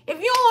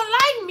 If you don't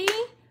like me,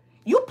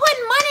 you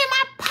putting money in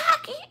my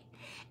pocket,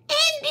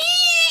 and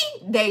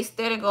then they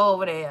steady go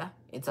over there.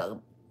 It's a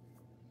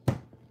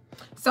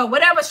so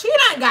whatever she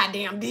done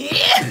goddamn did.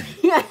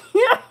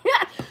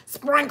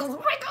 Sprinkles.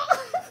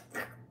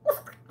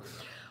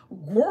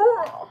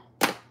 Girl.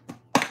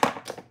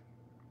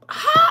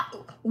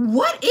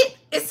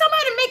 Is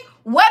somebody make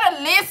where the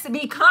list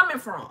be coming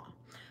from?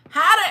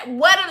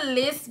 Where the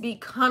list be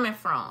coming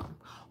from?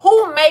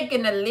 Who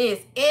making the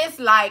list? It's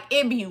like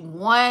it be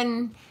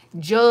one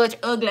Judge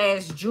Ugly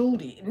Ass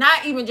Judy.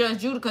 Not even Judge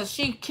Judy, because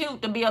she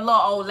cute to be a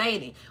little old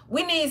lady.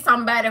 We need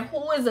somebody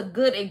who is a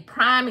good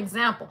prime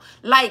example.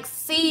 Like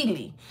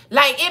Celie.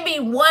 Like it be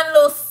one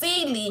little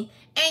Celie,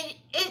 and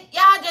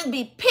y'all just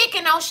be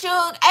picking on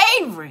Suge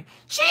Avery.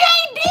 She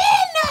ain't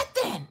did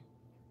nothing.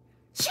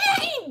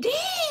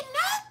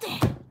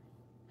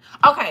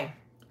 Okay,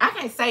 I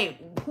can't say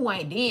who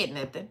ain't did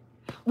nothing.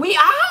 We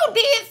all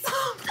did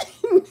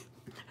something.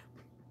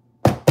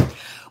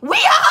 We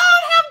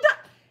all have done.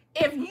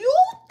 If you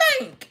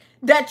think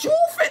that you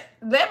fit,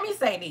 let me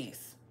say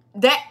this.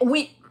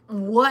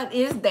 What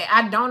is that?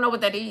 I don't know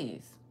what that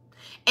is.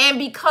 And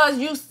because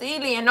you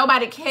silly and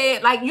nobody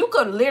cared, like you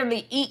could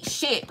literally eat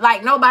shit.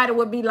 Like nobody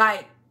would be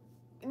like,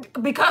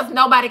 because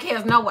nobody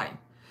cares no way.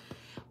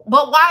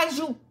 But why is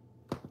you,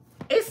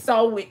 it's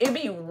so weird. It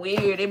be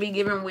weird. It be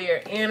giving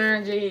weird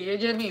energy. It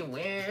just be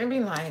weird. It be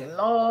like,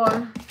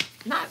 Lord,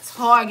 not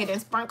Target and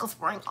sprinkle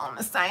on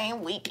the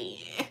same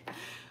weekend.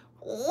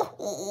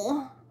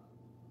 Ooh.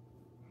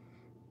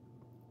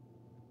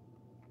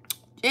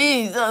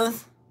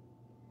 Jesus.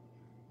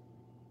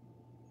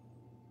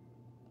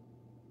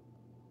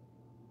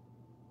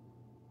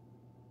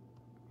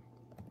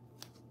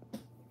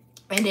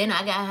 And then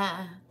I got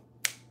high.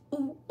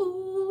 Ooh,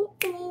 ooh,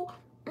 ooh.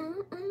 And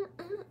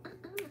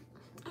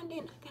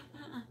then I got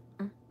high.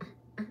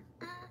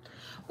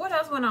 What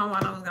else went on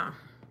while I was gone?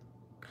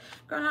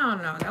 Girl, I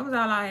don't know. That was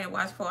all I had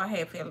watched before I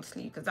had fell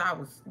asleep because I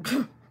was...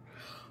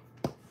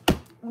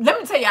 Let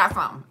me tell y'all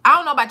something. I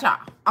don't know about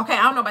y'all. Okay,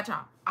 I don't know about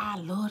y'all. I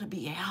love to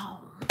be at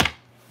home.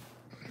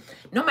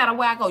 No matter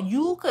where I go,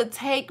 you could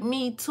take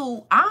me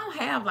to, I don't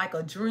have like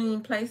a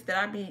dream place that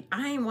I don't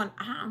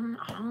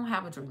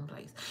have a dream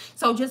place.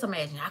 So just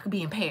imagine, I could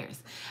be in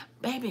Paris.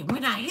 Baby,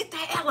 when I hit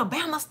that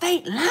Alabama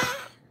state line,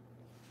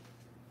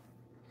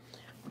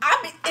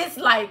 it's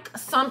like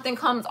something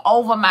comes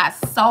over my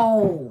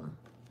soul.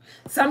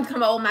 Something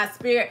comes over my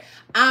spirit.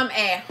 I'm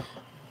at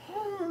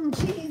home,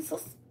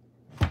 Jesus.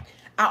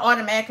 I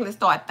automatically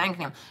start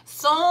thanking him.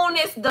 Soon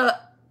as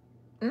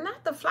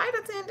not the flight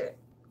attendant,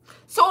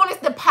 soon as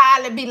the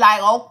pilot be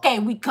like, okay,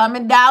 we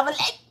coming down the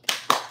lake.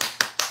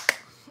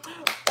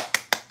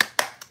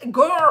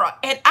 Girl,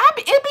 and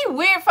it be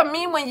weird for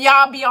me when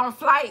y'all be on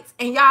flights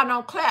and y'all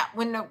don't clap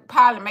when the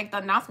pilot make the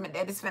announcement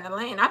that it's finna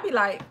land. I be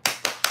like,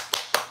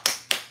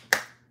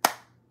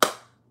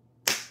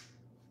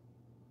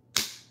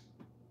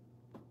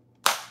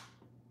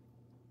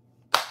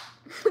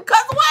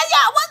 because why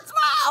y'all, what's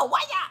wrong?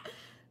 Why y'all,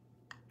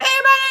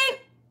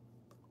 everybody,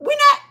 we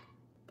not,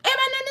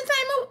 everybody not in the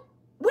same mood.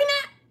 We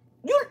not,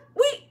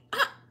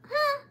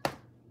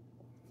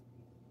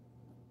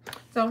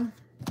 So,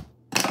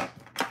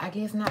 I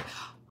guess not.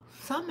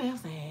 Something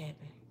else happened.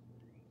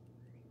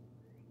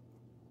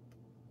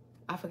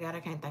 I forgot. I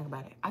can't think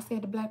about it. I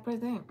said the black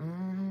president.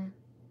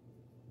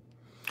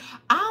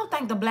 I don't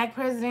think the black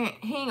president,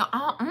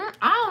 I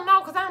don't know,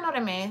 because I don't know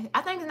that man.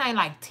 I think his name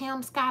like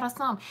Tim Scott or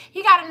something.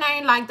 He got a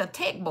name like the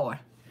tech boy.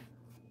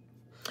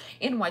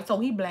 Anyway, so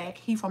he black.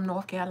 He from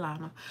North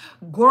Carolina.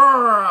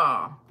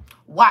 Girl,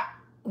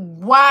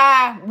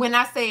 why when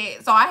I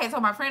said, so I had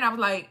told my friend, I was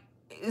like,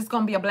 it's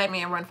going to be a black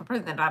man running for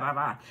president,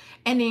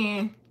 And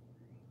then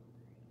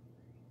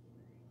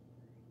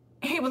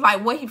he was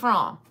like, where he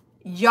from?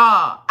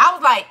 Y'all. I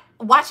was like,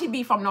 why she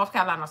be from North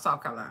Carolina or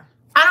South Carolina?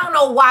 I don't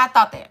know why I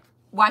thought that.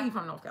 Why he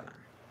from North Carolina?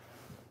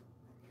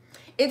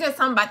 It's just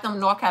something about them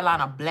North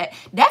Carolina black.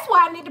 That's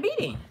why I need to be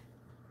there.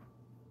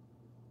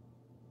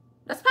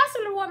 That's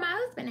possibly where my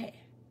husband at.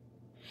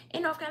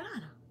 In North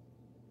Carolina.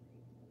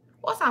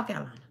 Or South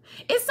Carolina.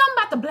 It's something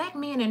about the black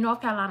men in North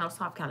Carolina or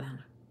South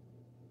Carolina.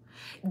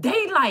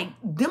 They like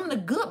them the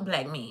good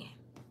black men.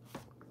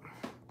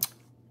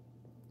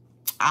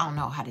 I don't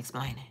know how to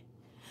explain it.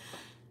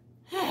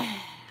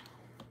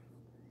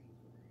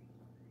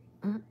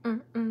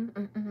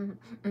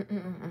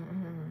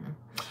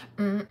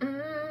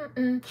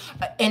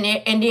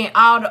 And then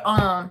all the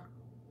I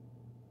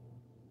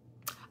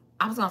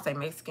was gonna say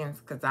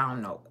Mexicans because I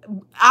don't know.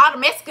 All the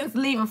Mexicans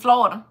leaving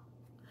Florida.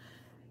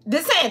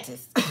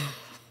 DeSantis.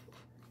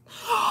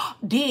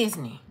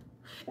 Disney.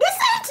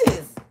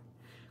 DeSantis.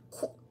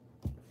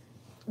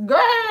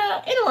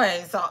 Girl,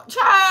 anyway, so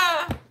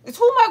child, it's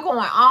too much going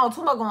on.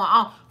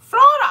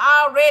 Florida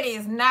already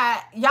is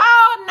not,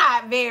 y'all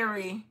not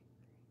very,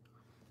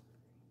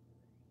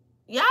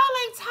 y'all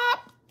ain't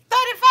top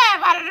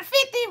 35 out of the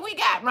 50 we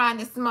got around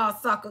this small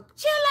sucker.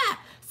 Chill out.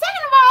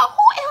 Second of all,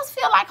 who else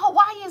feel like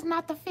Hawaii is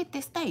not the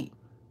 50th state?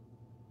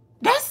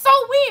 That's so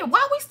weird.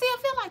 Why we still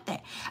feel like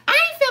that? I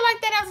ain't feel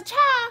like that as a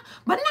child,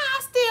 but now I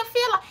still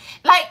feel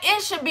like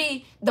it should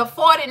be the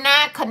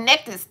 49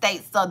 connected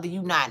states of the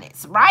United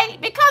States,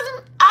 right? Because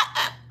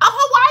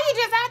Hawaii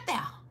just out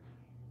there.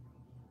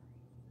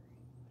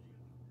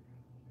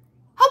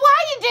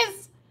 Hawaii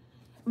just,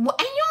 and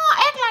you don't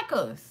act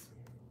like us.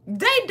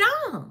 They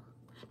don't.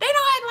 They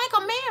don't act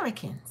like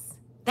Americans.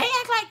 They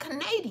act like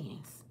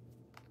Canadians.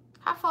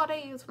 How far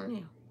they is from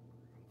here?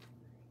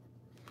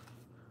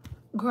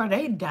 Girl,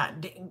 they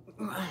died.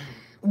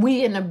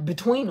 We in the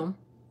between them.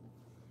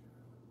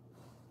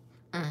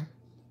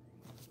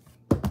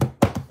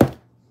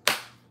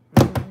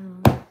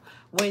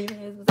 Where your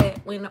ass was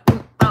at when the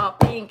all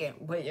thinking?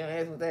 Where your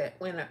ass was at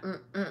when the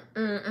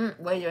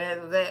Where your ass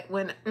was at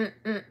when the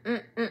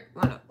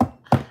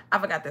I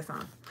forgot that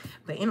song.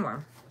 But anyway,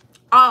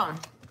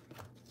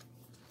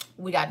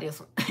 we got this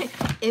one.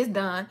 It's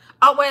done.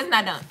 Oh, well, it's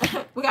not done.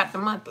 We got the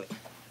monthly.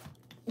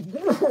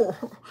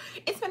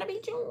 It's gonna be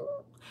June.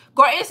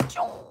 Girl, it's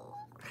June.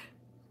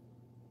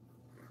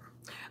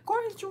 Girl,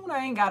 it's June.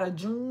 I ain't got a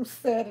June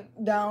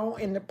set down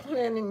in the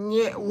planning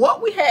yet.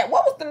 What we had,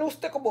 what was the new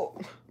sticker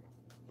book?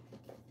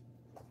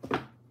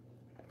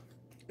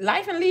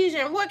 Life and Leisure,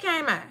 and what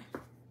came out?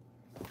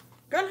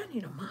 Girl, I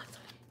need a monthly.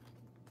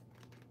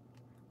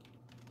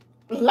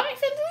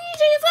 Life and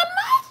Leisure is a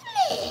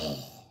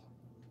monthly.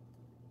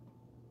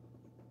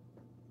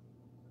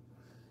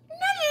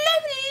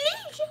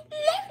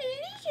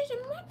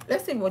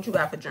 Let's see what you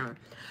got for June.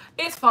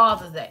 It's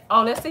Father's Day.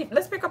 Oh, let's see.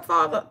 Let's pick up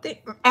Father.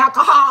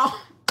 Alcohol.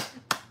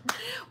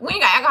 We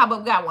ain't got alcohol, but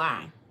we got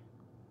wine.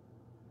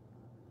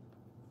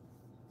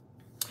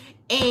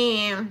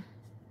 And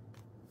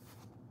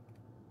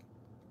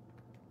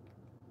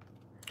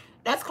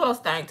that's close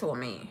thing to a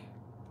man.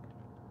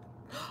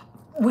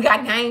 We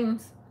got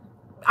games.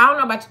 I don't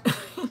know about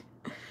you.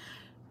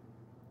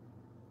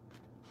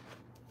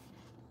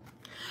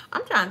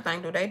 I'm trying to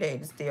think, do they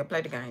dad still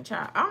play the game,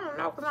 child? I don't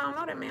know, because I don't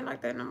know that man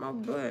like that no more,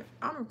 but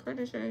I'm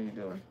pretty sure he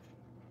do.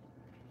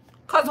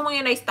 Because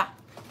when they stop.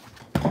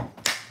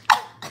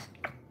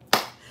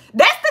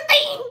 That's the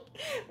thing.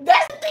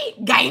 That's the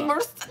thing.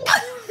 Gamers.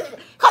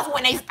 Because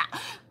when they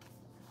stop.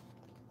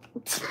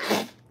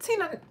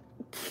 Tina.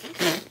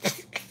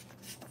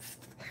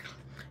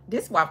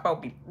 This why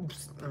folk be.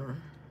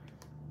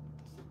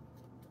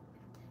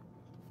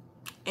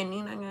 And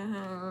then I got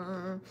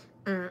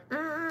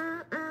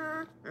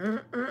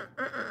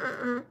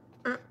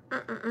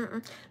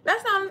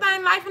that's the only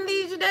thing Life and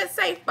Leisure that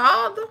say,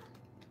 Father.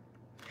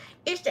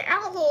 It's the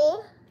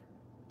alcohol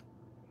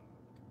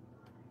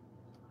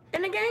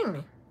and the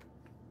gaming.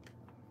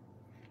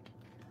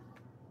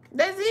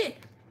 That's it.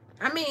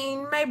 I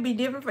mean, it may be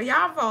different for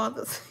y'all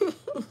fathers.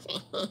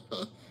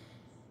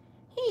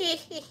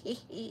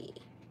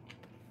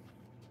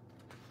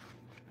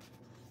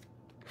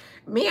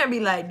 Me, I be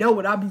like, that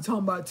what I be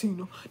talking about,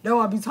 Tina. That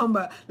what I be talking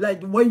about,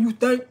 like the way you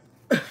think.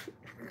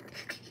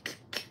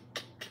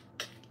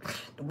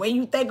 The way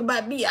you think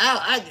about me,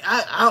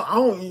 I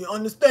don't even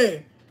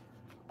understand.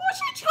 Well,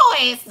 shut your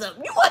ass up.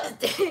 You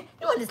understand?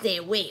 You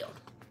understand well.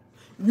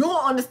 You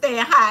don't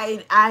understand how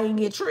I ain't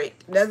get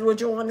tricked. That's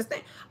what you don't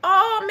understand.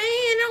 Oh man,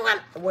 I don't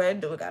got. Well,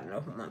 do it got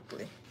enough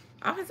monthly?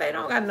 I can say it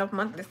don't got enough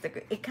monthly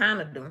sticker. It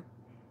kind of do.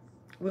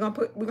 We're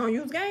gonna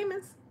use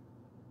gamers.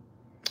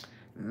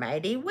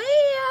 Mighty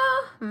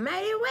well,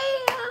 mighty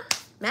well,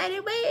 mighty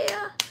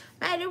well,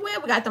 mighty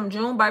well. We got them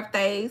June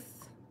birthdays.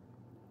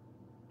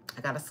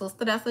 I got a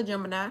sister that's a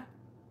Gemini.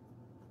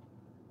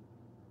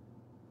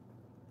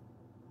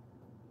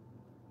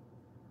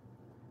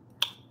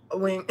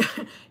 When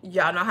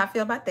y'all know how I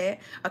feel about that.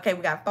 Okay,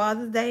 we got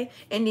Father's Day,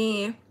 and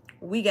then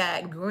we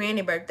got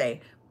Granny birthday.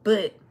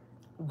 But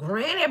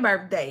Granny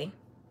birthday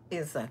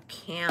is a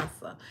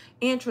Cancer.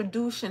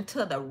 Introduction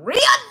to the real.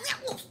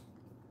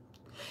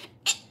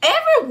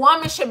 Every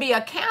woman should be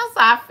a Cancer.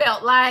 I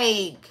felt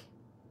like,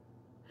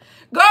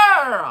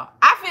 girl,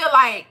 I feel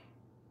like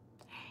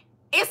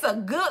it's a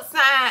good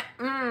sign.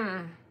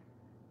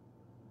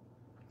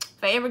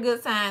 For every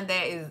good sign,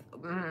 that is.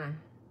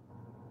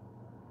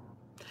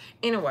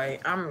 Anyway,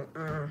 I'm.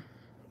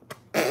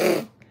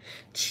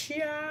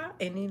 Chia,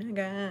 and then I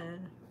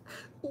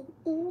got.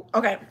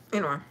 Okay,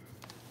 anyway.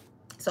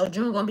 So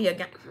June gonna be a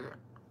game.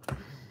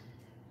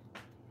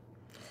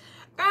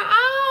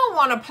 I don't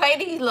want to play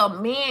these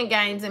little men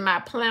games in my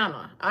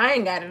planner. I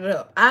ain't got it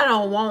up. I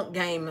don't want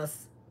gamers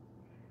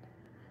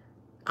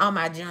on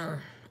my June.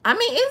 I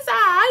mean, it's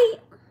alright.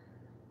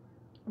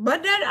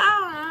 But that,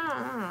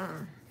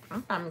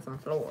 I'm finding some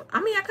floors.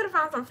 I mean, I could have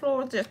found some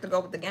floors just to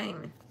go with the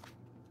gaming.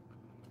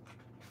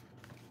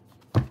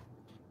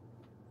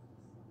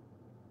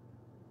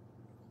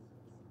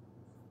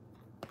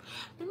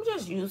 Let me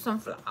just use some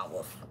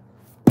flowers.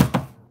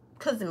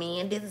 Because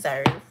men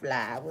deserve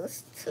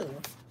flowers, too.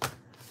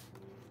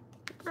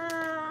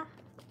 I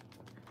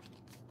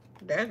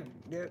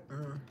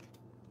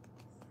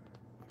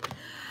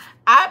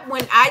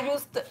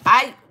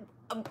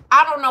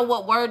don't know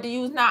what word to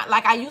use now.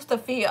 Like, I used to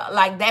feel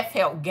like that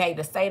felt gay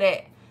to say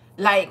that.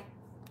 Like,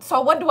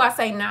 so what do I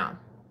say now?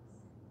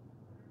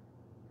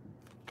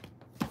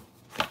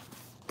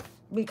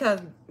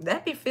 Because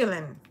that be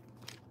feeling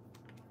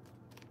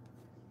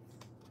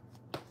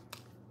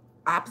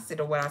opposite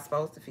of what I'm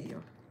supposed to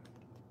feel.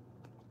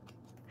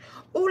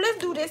 Oh, let's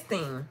do this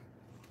thing.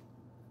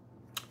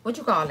 What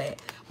you call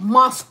that?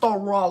 Monster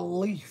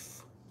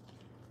Relief.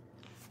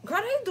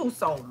 Girl, they do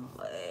so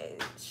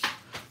much.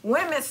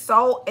 Women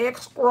so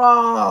extra.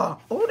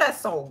 Oh,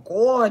 that's so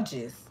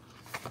gorgeous.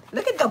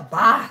 Look at the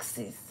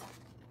boxes.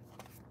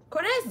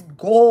 Girl, that's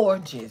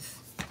gorgeous.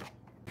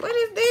 What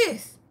is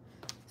this?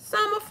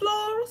 Summer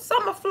florals?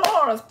 Summer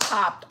florals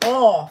popped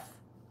off.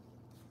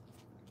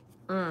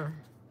 Girl,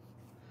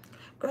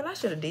 I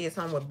should have did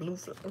something with blue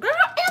flowers. Girl,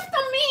 it's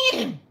the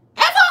men.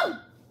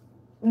 Ever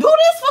do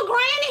this for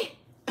Granny?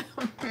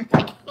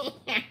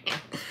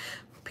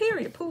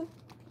 Period, poo.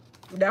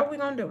 That what we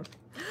gonna do.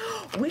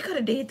 We could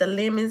have did the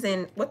lemons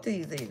and what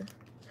these is?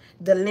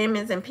 The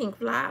lemons and pink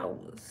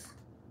flowers.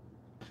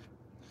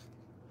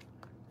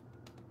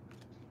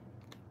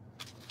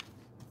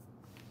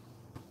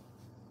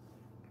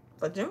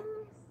 For June?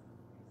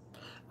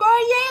 Girl,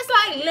 yeah, it's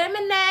like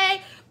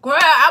lemonade. Girl,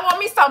 I want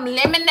me some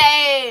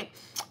lemonade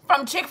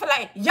from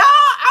Chick-fil-A. Y'all,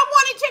 I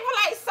wanted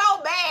Chick-fil-A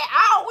so bad.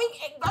 All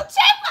week, go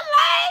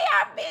Chick-fil-A.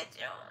 I miss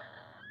you.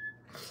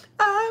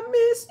 I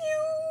miss you.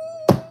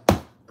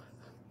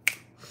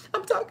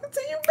 I'm talking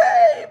to you,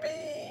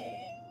 baby.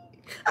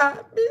 I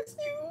miss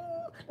you.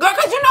 Girl,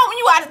 because you know when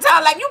you out of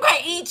town, like, you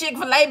can't eat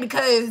Chick-fil-A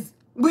because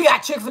we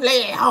got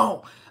Chick-fil-A at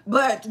home.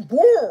 But,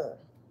 girl,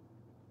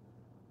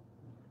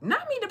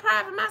 not me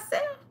depriving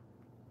myself.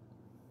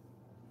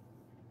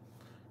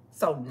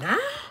 So now,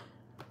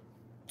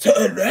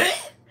 today,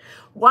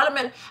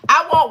 watermelon.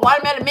 I want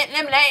watermelon mint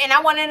lemonade, and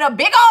I want it in a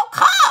big old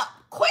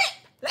cup. Quick,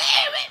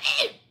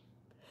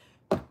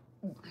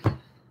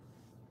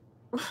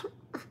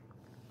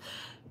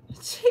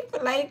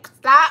 Chick-fil-A,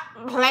 stop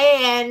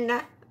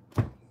playing.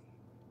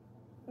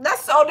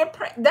 That's so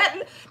depressing. That they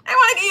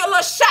want to give you a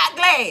little shot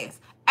glass.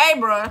 Hey,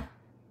 bro,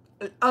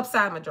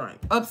 upsize my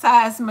drink.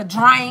 Upsize my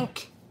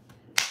drink.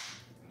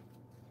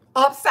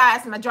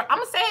 Upsize my drink. I'm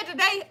gonna say it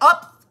today.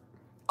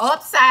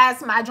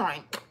 Upsize my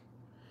drink.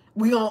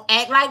 We gonna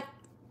act like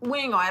we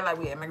ain't gonna act like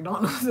we at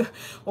McDonald's.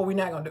 Well, we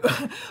not gonna do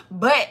it.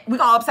 But we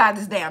gonna upsize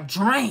this damn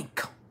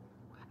drink.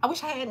 I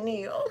wish I had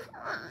Neil.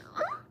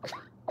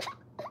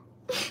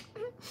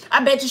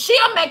 I bet you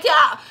she'll make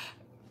y'all.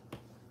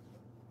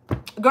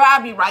 Girl,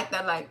 I'll be right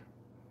there like.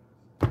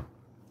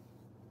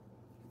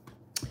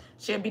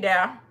 She'll be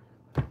there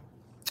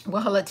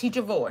with her little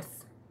teacher voice.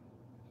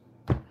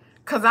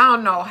 Cause I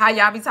don't know how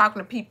y'all be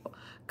talking to people.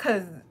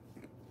 Cause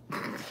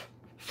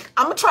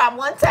I'm gonna try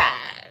one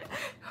time.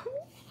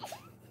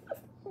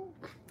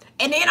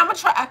 And then I'm gonna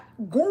try,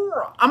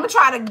 girl, I'm gonna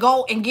try to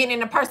go and get in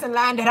the person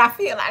line that I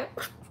feel like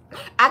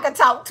I can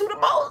talk to the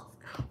most.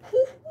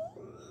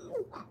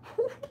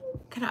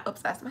 Can I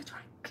upsize my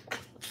drink?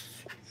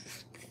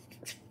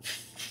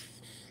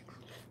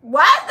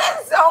 Why is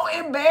that so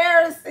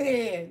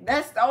embarrassing?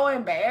 That's so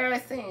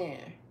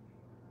embarrassing.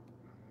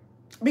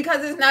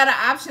 Because it's not an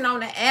option on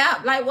the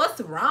app. Like,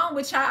 what's wrong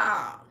with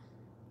y'all?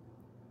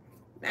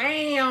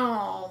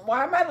 Damn,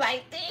 why am I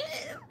like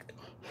this?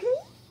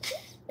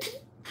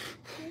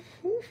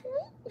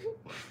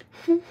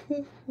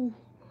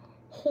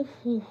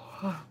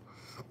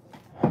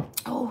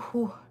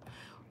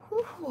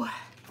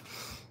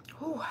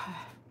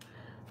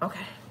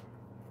 Okay.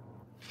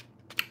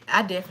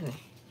 I definitely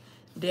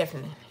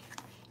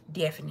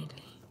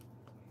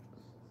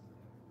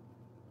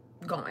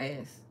gonna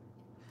ask.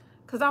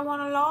 Cause I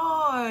want a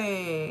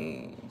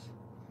large.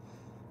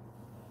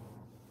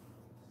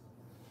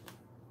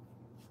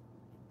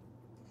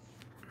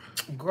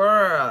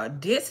 Girl,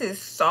 this is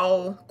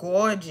so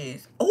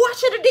gorgeous. Oh, I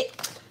should have did.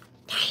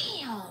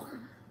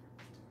 Damn.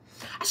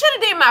 I should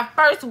have did my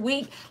first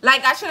week.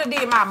 Like, I should have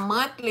did my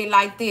monthly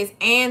like this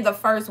and the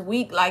first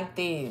week like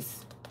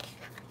this.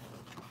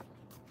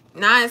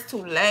 Now it's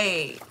too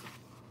late.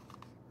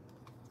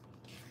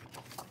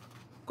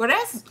 Girl,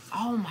 that's,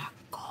 oh my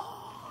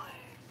God.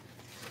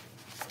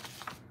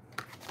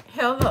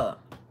 Hella.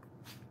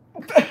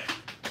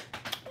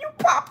 You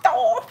popped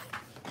off.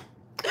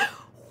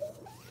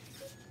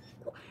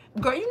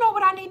 Girl, you know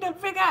what I need to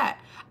figure out?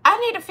 I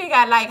need to figure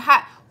out, like,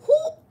 how,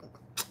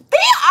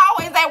 they're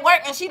always at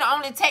work and she the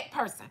only tech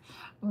person.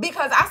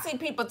 Because I see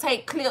people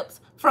take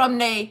clips from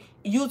their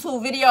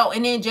YouTube video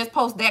and then just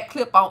post that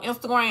clip on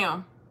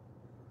Instagram.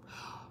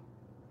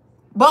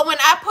 But when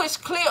I push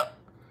clip,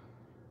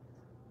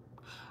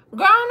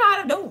 girl, I don't know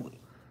how to do it.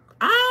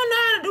 I don't know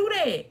how to do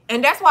that.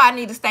 And that's why I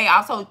need to stay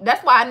also.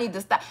 That's why I need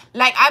to stop.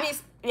 Like, I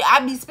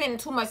be spending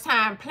too much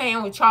time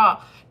playing with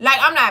y'all. Like,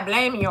 I'm not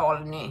blaming y'all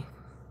on that.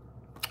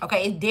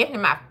 Okay, it's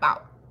definitely my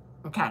fault.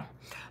 Okay.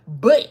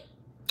 But,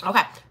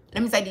 okay,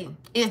 let me say this.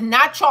 It's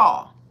not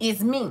y'all.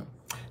 It's me.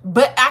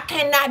 But I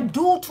cannot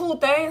do two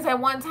things at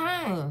one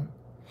time.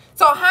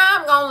 So how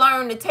I'm going to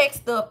learn to tech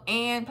stuff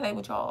and play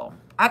with y'all?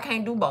 I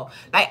can't do both.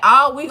 Like,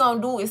 all we going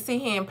to do is sit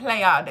here and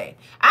play all day.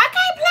 I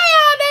can't play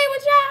all day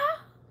with y'all.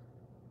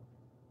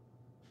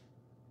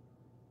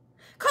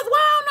 Because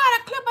why don't know how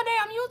to clip a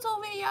damn YouTube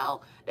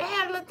video that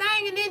had a little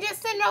thing and then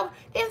just send over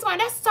this one?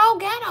 That's so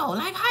ghetto.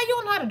 Like, how you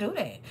don't know how to do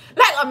that?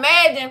 Like,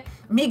 imagine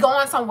me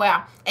going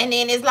somewhere and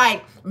then it's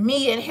like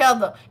me and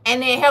Heather.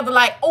 And then Heather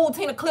like, oh,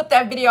 Tina, clip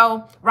that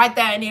video right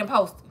there and then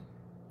post it.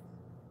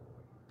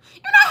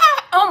 You know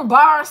how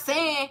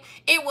embarrassing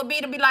it would be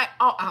to be like,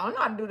 oh, I don't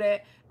know how to do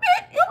that.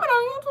 Man, you been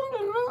on YouTube.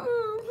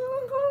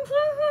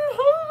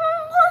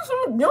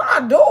 You know how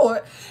to do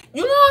it.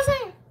 You know what I'm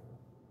saying?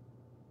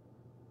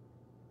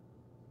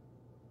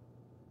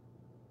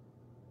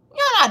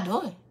 You're not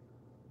doing.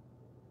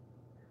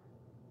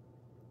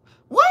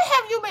 What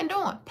have you been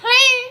doing?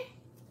 Playing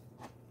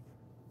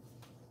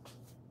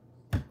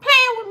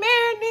with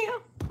Mary Neal?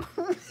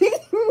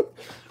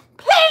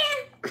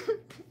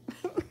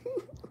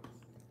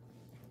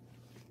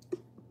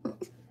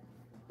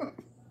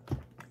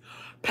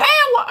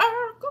 Playing with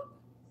Erica?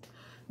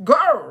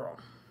 Girl.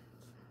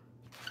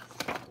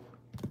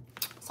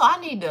 So I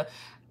need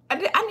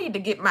to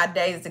get my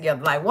days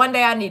together. Like, one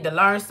day I need to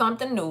learn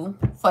something new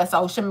for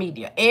social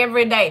media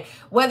every day.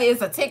 Whether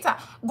it's a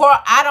TikTok. Girl,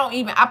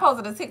 I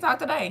posted a TikTok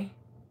today.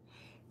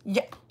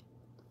 Yeah.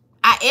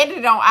 I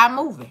edited on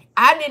iMovie.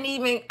 I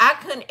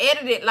couldn't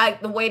edit it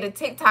like the way the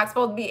TikTok's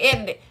supposed to be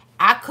edited.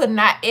 I could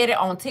not edit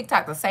on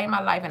TikTok to save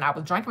my life. And I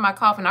was drinking my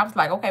coffee and I was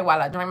like, okay,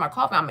 while I drink my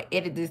coffee, I'm going to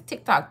edit this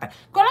TikTok thing.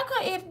 Girl, I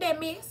couldn't edit that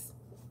mess.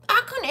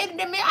 I couldn't edit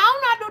that mess. I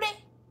don't know how to do that.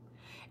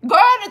 Girl,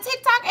 the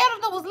TikTok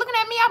editor was looking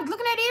at me. I was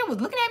looking at it.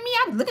 Was looking at me.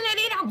 I was looking at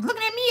it. I was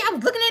looking at me. I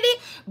was looking at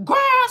it.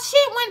 Girl,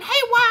 shit went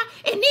haywire.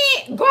 And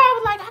then, girl, I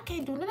was like, I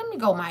can't do that. Let me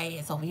go my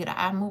ass over here to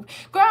iMovie.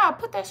 Girl, I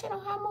put that shit on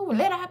iMovie.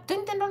 Let it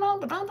dun dun dun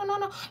dun dun dun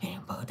dun,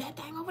 and put that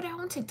thing over there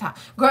on TikTok.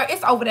 Girl,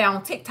 it's over there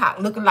on TikTok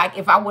looking like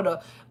if I would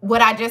have,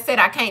 what I just said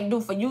I can't do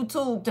for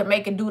YouTube to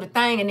make it do the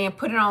thing and then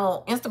put it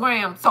on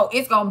Instagram. So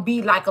it's going to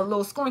be like a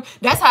little screen.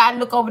 That's how I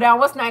look over there on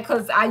what's night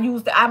because I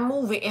used the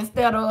iMovie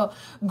instead of,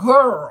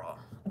 girl,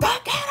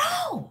 that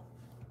got on.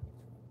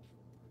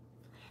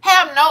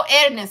 Have no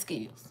editing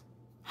skills.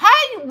 How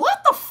you,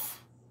 what the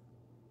f?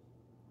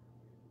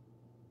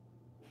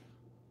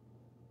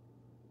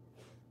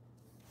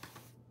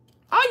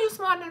 Are you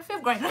smarter than the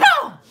 5th grade?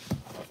 No.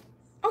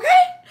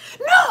 Okay?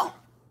 No.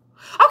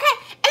 Okay,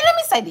 and let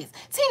me say this.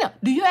 Tina,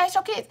 do you ask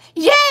your kids?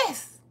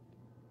 Yes.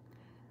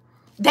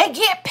 They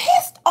get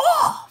pissed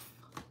off.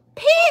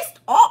 Pissed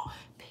off.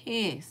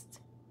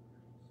 Pissed.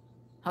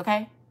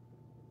 Okay?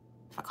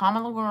 If I call my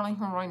little girl in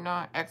here right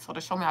now, ask her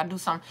to show me how to do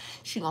something,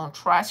 she gonna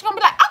try. She gonna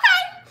be like,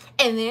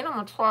 okay. And then I'm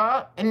gonna try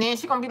it. And then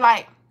she gonna be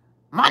like,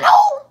 Mano.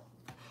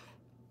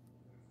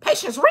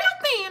 Patience real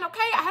thin, okay?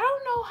 I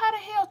don't know how the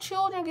hell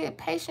children get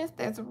patience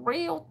that's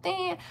real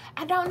thin.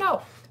 I don't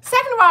know.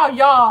 Second of all,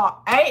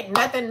 y'all, ain't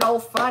nothing no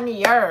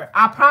funnier.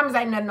 I promise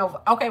ain't nothing no.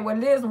 Okay, well,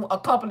 there's a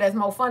couple that's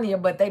more funnier,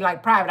 but they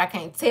like private. I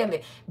can't tell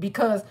it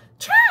because,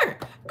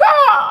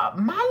 girl,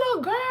 my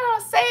little girl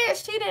said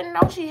she didn't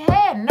know she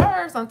had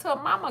nerves until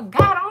mama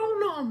got on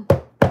them.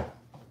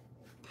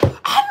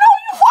 I know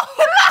you fucking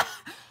lie.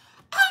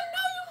 I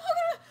know you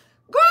fucking lie.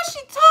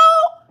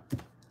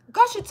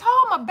 Girl, she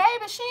told my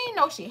baby she didn't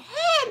know she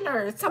had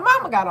nerves till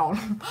mama got on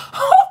them.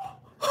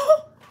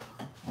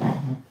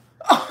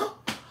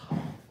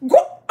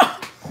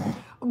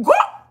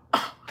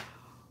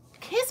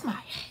 Kiss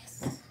my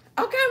ass.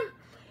 Okay?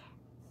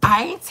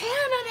 I ain't telling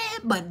her that,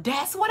 but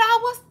that's what I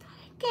was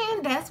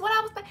thinking. That's what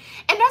I was thinking.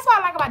 And that's what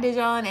I like about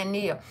Dijon and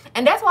Neil.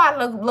 And that's why I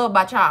love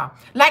about y'all.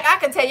 Like, I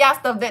can tell y'all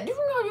stuff that, you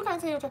know, you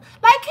can't tell your child.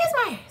 Like, kiss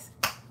my ass.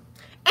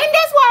 And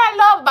that's what I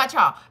love about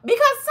y'all.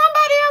 Because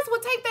somebody else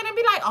would take that and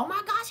be like, oh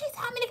my gosh, she's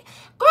telling me to.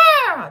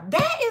 Girl,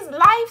 that is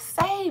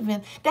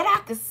life-saving that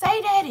I could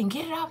say that and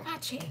get it off my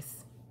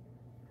chest.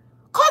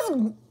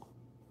 Because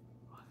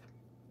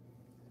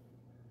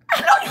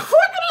I know you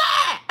fucking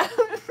lie.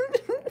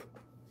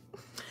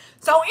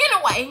 So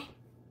anyway,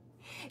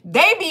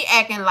 they be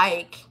acting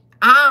like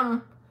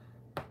I'm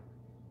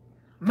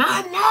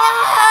my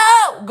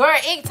no. Girl,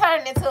 it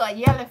turned into a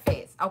yelling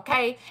fest,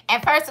 okay?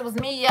 At first it was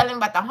me yelling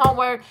about the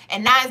homework,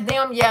 and now it's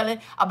them yelling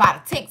about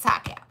a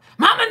TikTok app.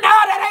 Mama, no,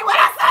 that ain't what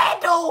I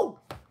said, dude.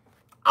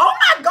 Oh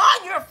my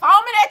God, you're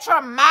foaming at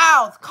your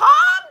mouth. Calm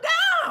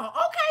down.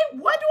 Okay,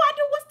 what do I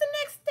do? What's the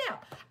next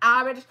step?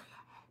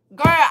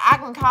 Girl, I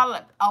can call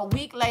it a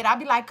week later. I'll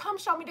be like, come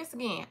show me this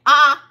again.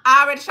 I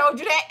already showed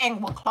you that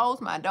and will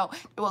close my door.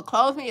 It will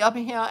close me up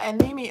in here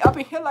and leave me up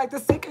in here like the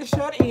sick and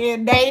shut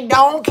in. They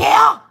don't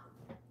care.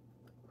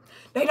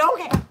 They don't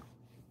care.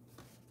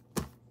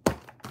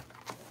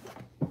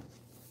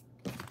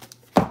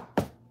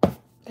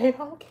 They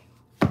don't care.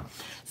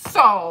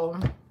 So,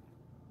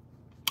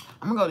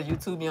 I'm going to go to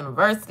YouTube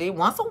University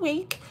once a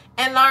week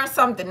and learn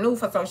something new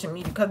for social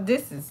media because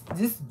this is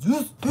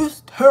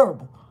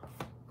terrible.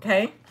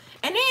 Okay?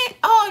 And then,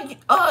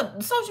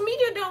 social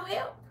media don't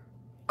help.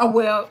 Oh,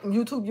 well,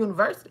 YouTube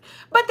University.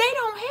 But they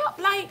don't help.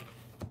 Like,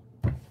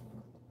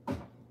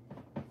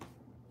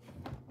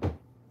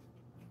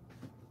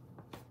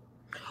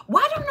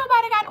 why don't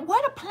nobody got,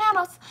 where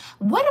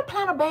the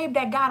planner babe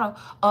that got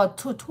a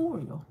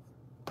tutorial?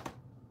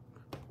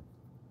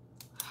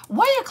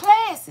 Where your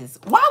classes?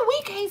 Why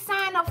we can't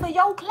sign up for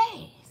your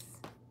class?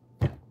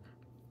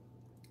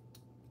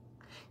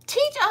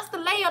 Teach us to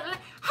lay up.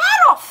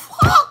 How the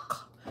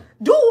fuck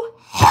do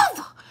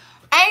Heather?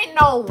 Ain't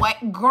no way,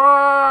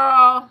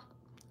 girl.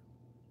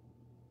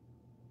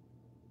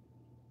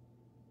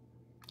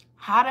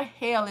 How the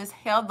hell is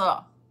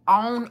Heather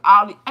on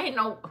all the, ain't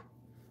no,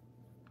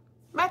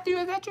 Matthew,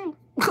 is that you?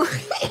 Matthew,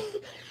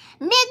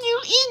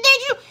 is that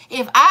you?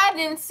 If I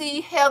didn't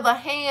see Heather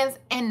hands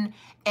and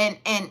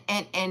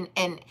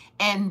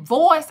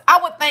voice, I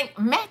would think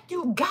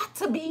Matthew got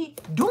to be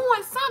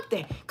doing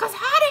something. Cause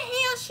how the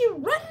hell she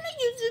running a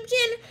YouTube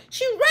channel,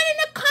 she running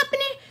a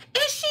company,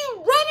 and she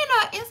running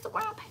her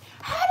Instagram page.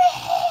 How the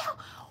hell?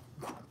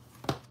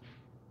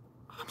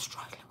 I'm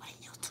struggling with a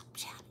YouTube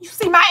channel. You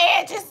see my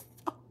edges?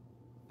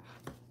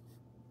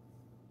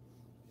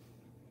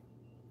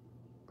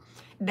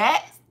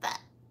 That's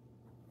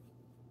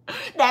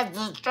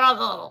the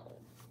struggle.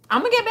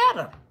 I'm gonna get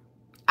better.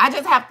 I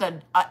just have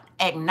to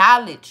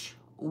acknowledge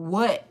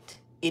what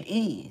it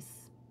is.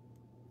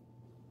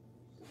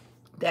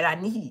 that I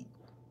need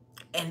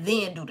and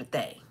then do the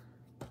thing.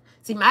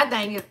 See, my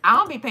thing is, I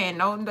don't be paying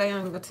no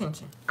damn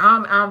attention.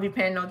 I don't be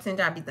paying no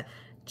attention. I be like,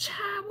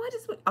 child, what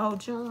is it? Oh,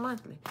 June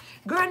monthly.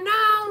 Girl, now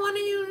I don't want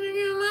to use the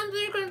June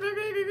monthly.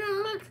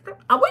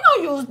 We going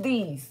to use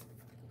these.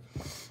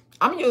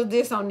 I'm going to use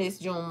this on this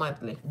June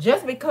monthly.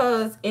 Just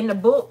because in the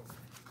book,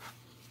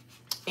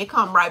 it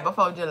come right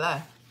before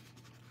July.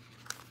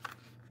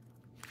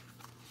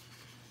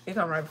 It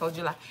come right before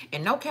July.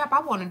 And no cap,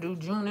 I want to do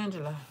June and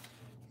July.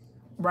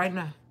 Right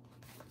now.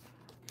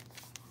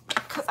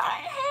 Because I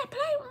ain't had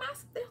play with my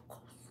stickers.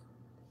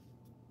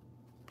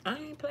 I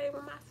ain't played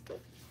with my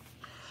stickers.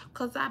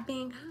 Because I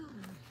been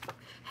home.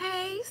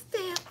 Hey,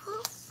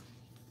 stickers.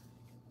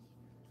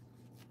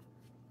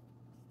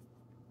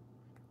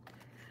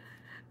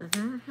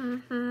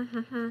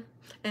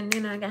 And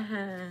then I got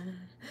high.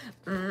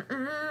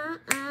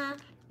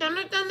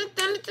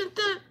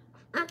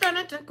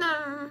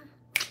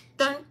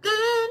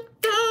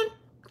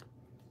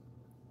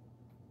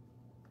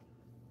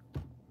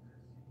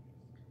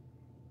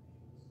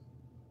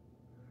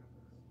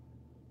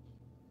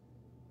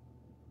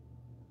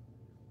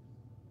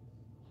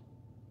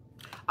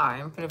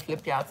 Alright, I'm gonna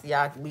flip y'all so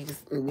y'all we can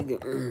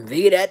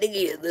figure it out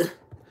together.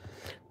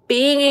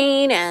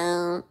 Figure it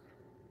out.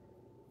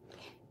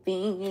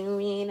 Figure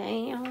it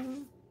out.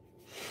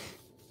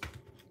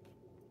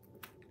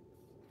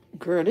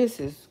 Girl, this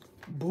is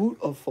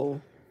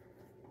beautiful.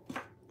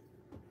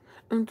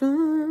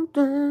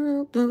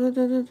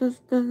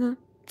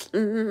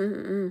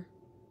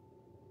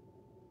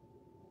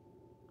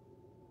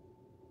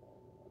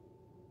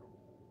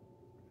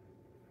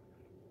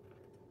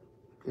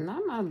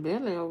 Not my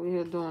belly over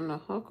here doing the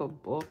hucker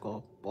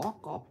bucker.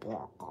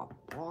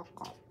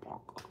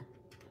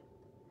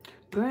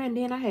 Girl, and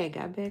then I had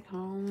got back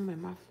home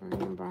and my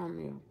friend brought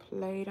me a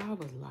plate. I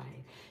was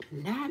like,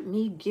 not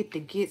me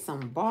get some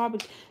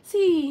barbecue.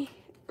 See,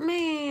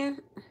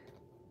 man,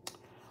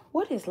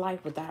 what is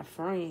life without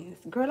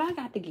friends? Girl, I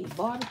got to get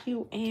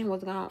barbecue and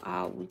was gone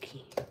all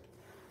weekend.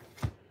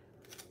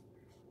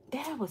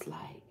 That was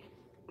like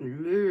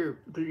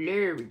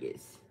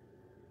glorious.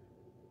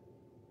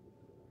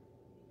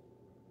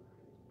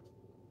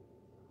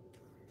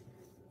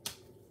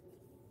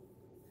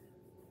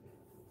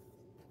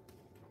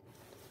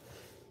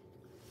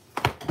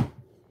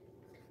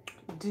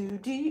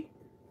 Duty.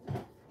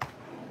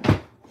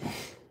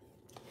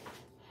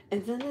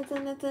 Tina,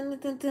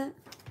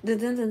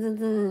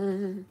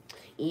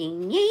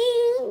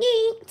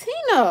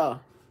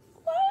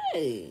 what?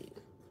 I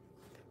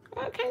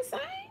can't sing.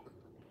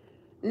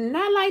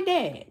 Not like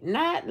that.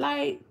 Not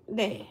like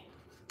that.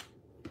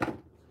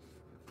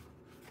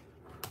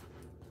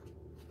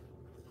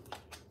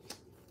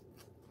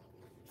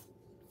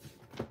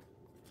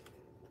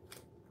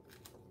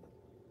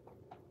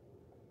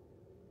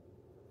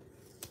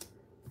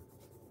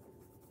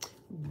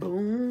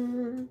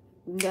 Boom,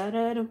 da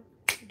da da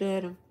da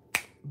da,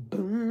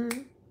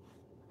 boom.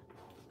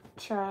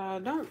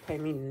 Child, don't pay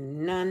me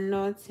none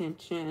no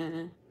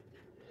attention.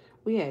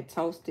 We had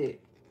toasted.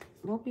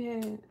 What we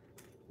had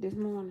this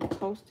morning?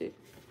 Toasted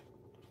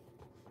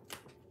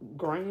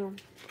graham.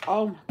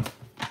 Oh my.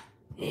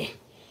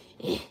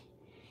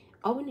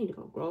 Oh, we need to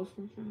go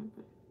grocery shopping.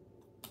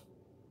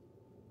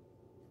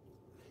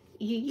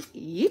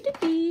 You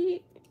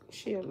did.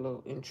 She a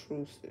little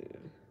intrusive.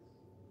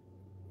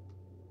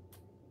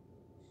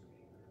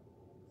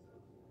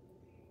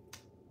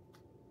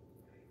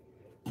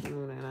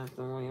 Move that out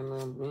the way a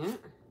little bit.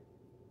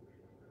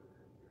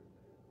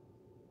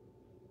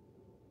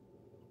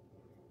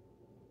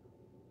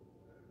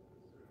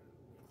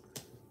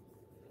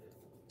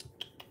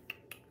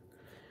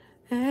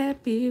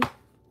 Happy.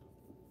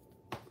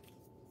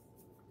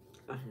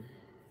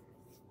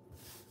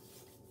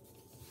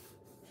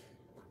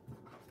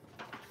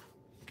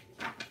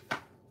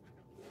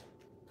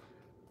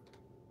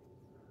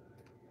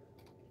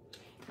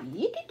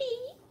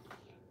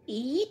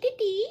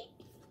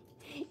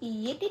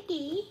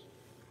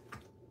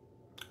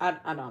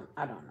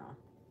 I don't know.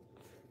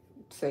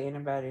 Say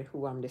anybody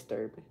who I'm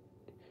disturbing.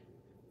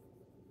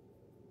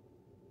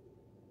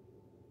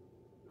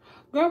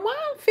 Girl, why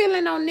I'm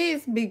feeling on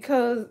this?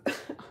 Because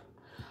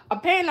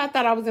apparently I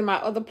thought I was in my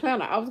other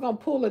planner. I was going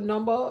to pull a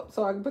number up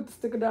so I can put the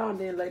sticker down,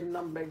 then lay the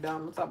number back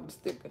down on top of the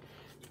sticker.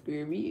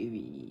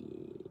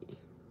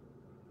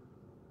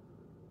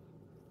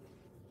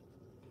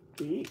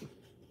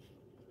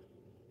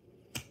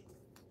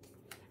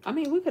 I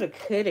mean, we could have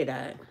cut it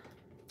out.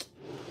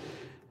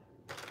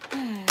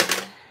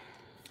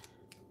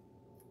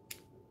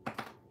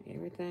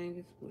 Everything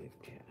is with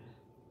you.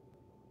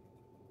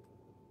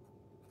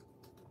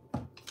 I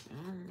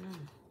don't know.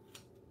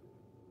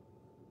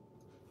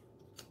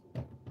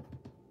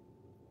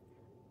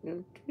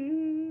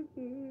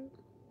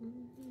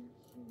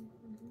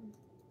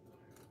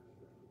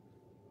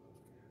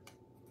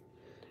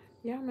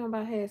 Y'all remember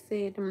I had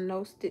said them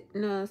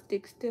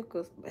non-stick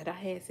stickers, but I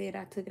had said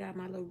I took it out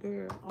my little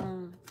girl.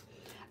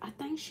 I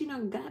think she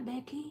done got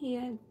back in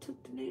here and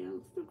took the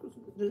damn stickers.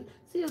 The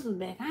scissors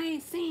back. I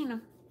ain't seen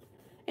them.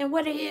 And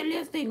where the hell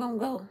else they gonna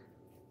go?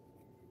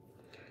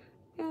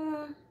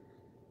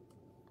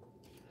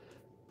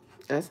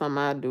 That's something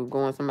I do.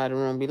 Go in somebody's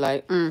room, be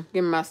like, give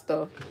me my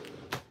stuff.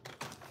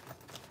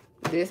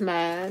 This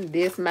mine,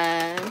 this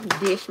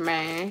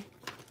mine.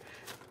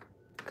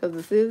 Cause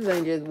the scissors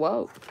ain't just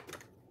walk.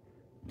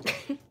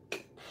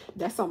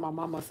 That's something my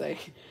mama say.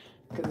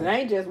 Cause it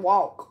ain't just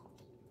walk.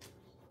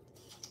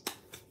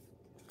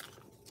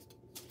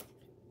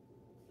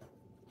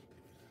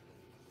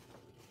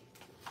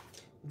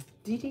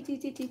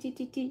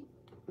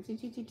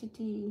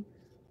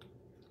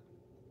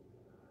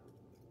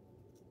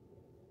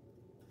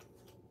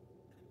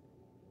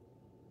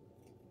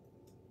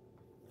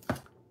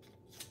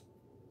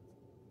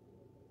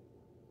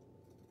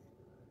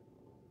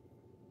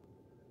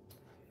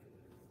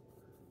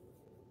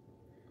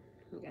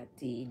 Got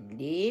the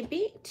little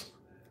bit.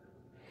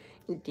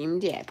 Them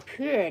that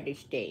pretty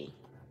stay.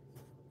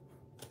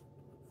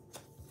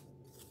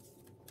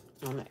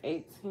 On the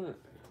 18th.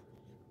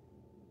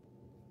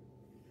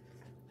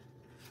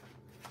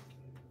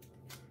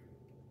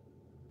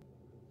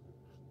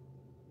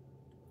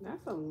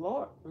 That's a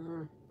lot. I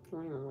ain't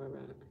gonna worry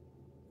about it.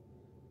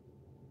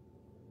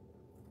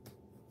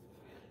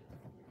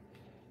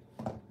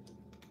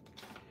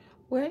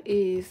 Where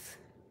is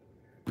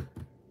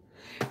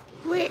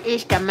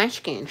the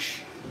munchkins?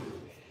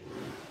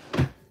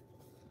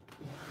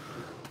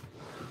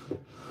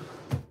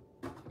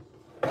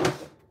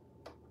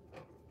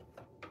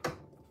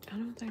 I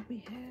don't think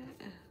we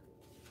had.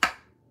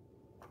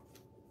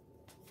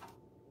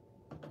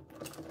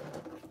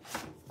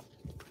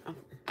 Oh.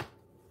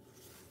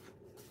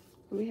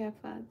 We have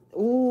 5.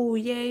 Ooh,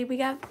 yay, we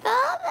got 5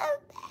 back.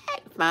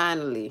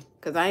 Finally.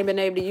 Because I ain't been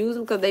able to use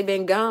them because they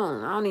been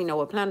gone. I don't even know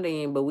what planet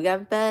they in, but we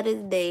got 5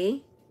 this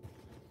day.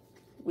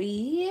 We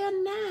here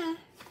now.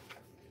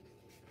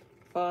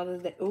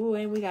 Father's Day. Ooh,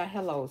 and we got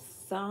Hello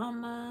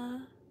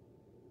Summer.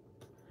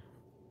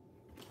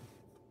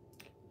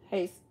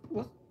 Hey,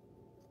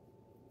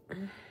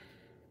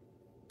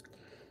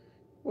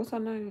 what's her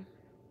name?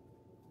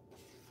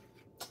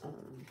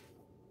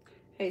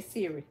 Hey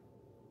Siri.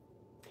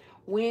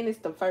 When is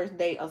the first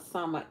day of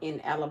summer in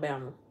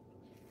Alabama?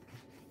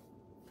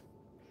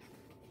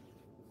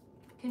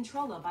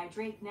 Controller by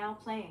Drake now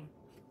playing.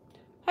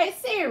 Hey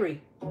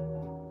Siri.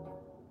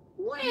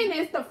 When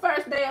is the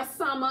first day of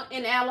summer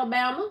in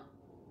Alabama?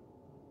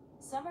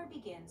 Summer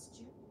begins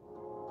June.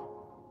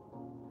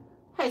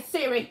 Hey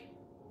Siri.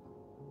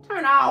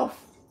 Turn off.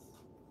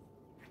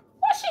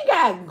 What she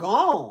got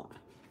going?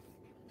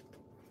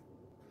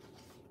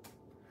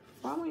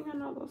 Why we ain't got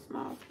no little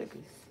small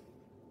clickies?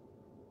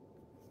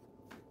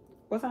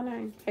 What's her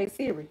name? Hey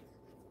Siri.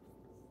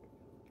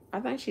 I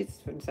think she's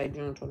going to say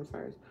June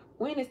 21st.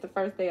 When is the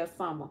first day of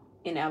summer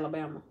in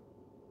Alabama?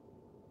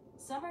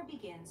 Summer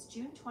begins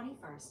June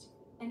 21st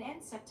and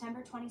ends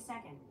September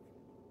 22nd.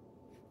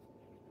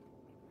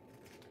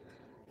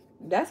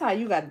 That's how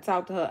you got to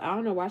talk to her. I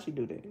don't know why she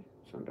do that.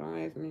 So don't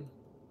ask me.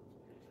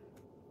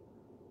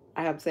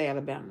 I have to say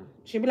Alabama.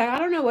 She'd be like, I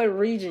don't know what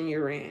region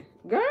you're in.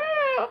 Girl.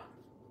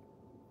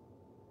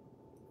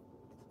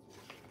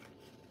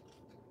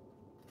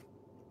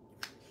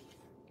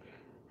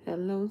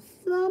 Hello,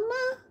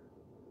 summer.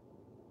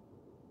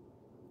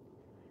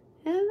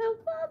 Hello,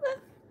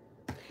 brother.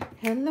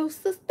 Hello,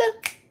 sister.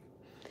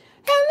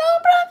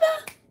 Hello,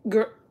 brother.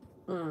 Girl.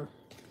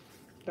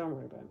 Don't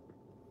worry about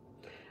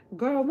it.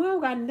 Girl, we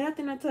don't got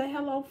nothing until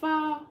hello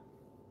fall.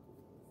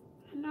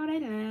 I know they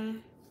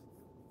lying.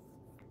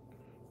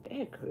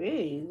 They're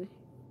crazy.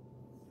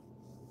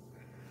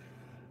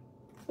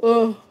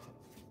 Oh.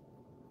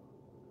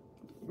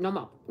 No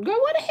more. Girl,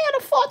 what the hell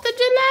the 4th of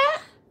July?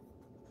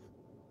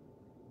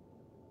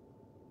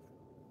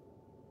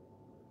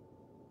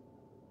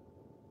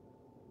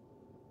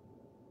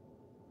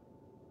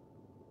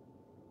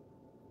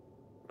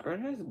 Girl,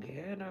 that's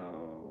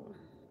ghetto.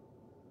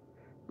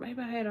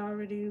 Maybe I had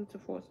already used the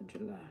 4th of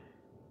July.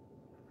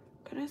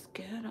 Girl, that's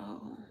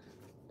ghetto.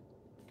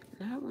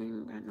 Now we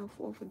ain't got no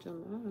 4th of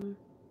July.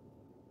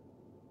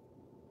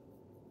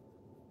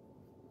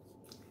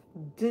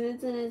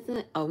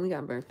 Oh, we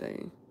got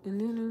birthday. And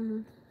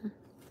then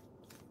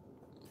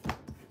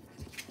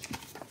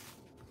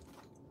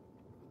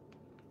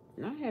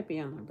not happy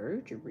on my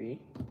birthday.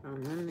 Oh,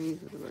 none of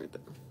these is a birthday.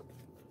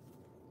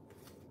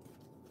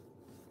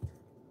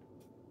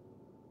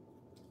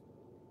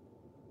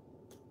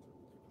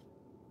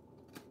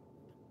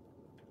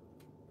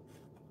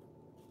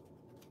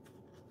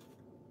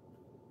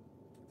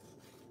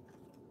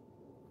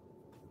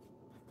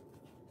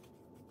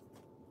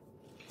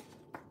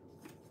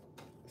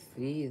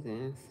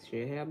 Seasons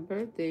should have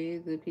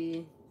birthdays up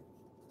here.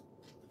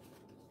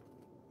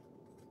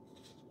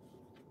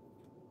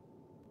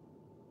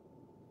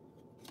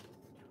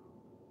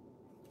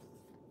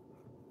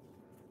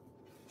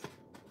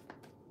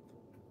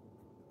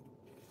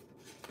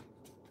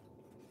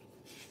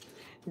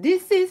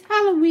 This is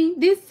Halloween.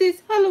 This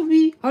is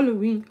Halloween.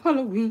 Halloween.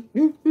 Halloween.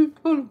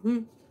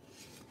 Halloween.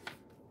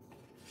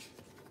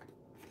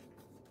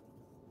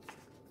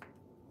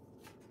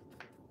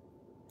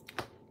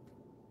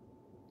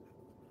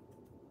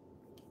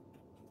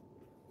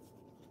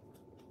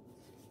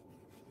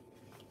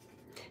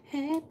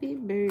 Happy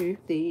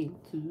birthday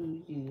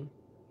to you.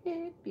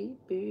 Happy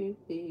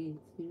birthday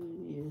to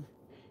you.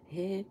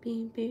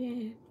 Happy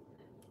birthday.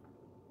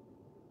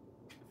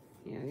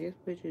 Yeah, I guess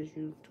we just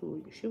use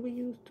two. Should we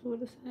use two of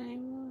the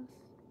same ones?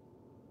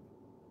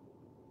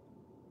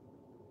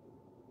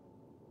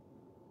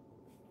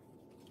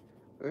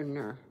 Or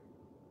no?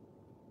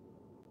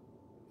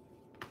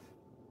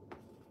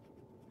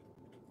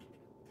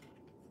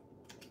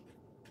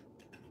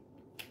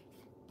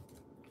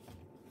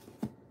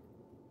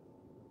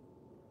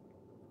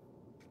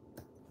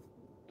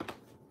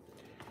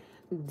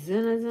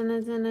 Dun, dun,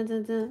 dun, dun,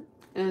 dun, dun,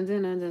 dun,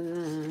 dun, dun, dun,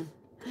 dun.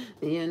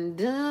 And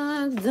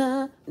dun, dun,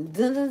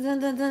 dun, dun, dun,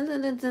 dun, dun,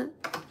 dun, dun,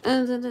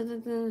 dun, dun, dun,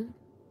 dun, dun.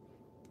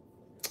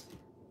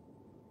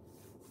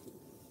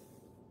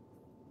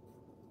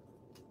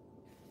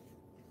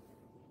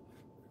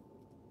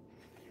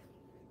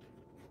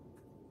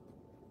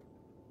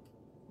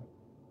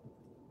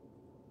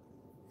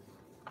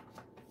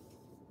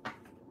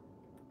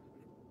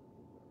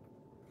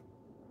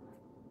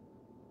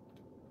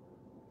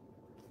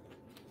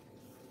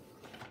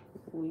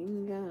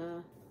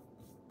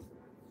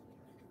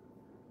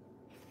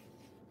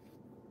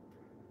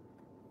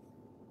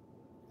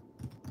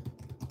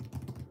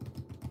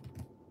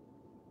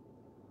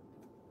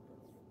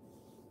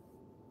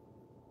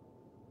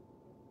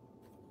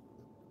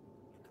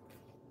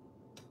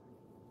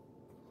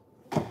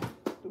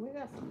 We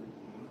got some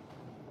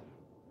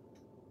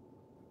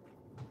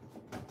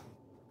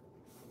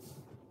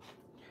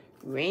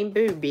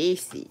rainbow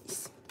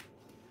bases.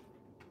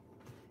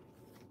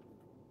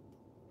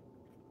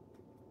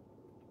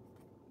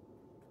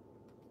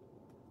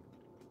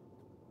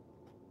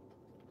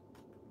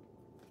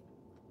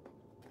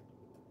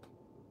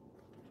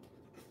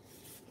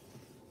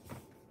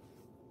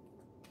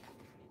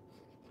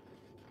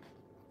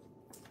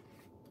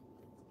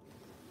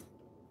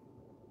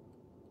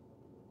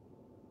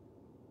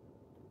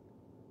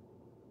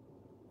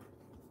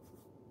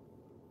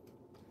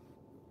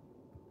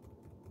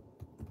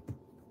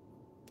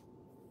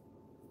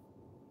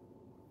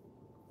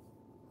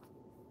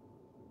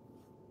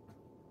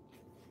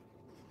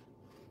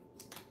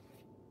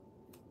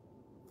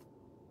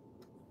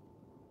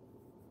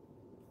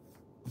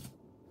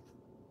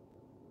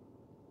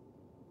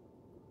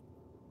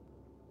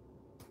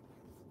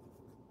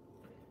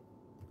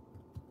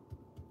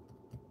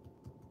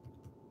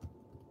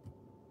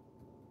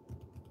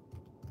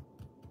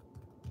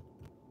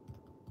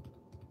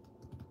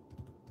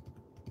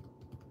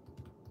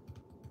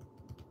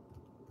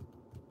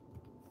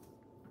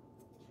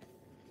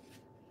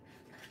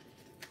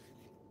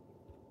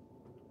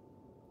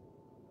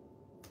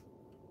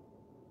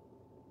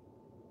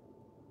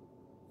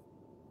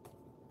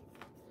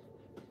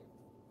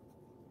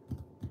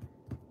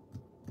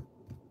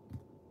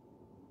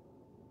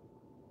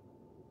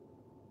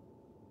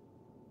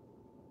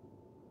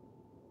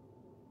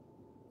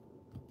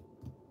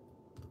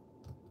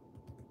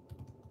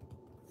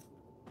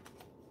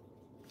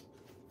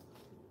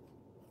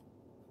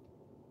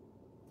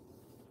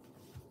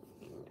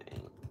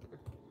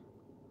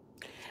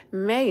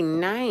 May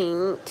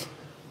 9th.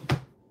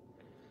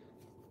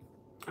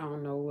 I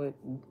don't know what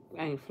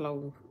ain't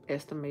flow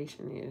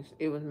estimation is.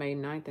 It was May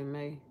 9th in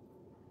May.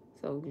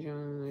 So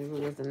June, if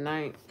it was the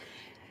 9th.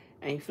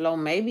 Ain't flow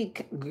maybe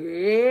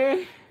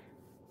girl.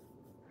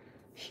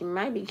 She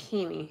might be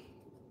Kenny.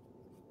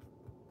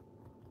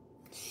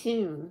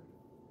 Soon.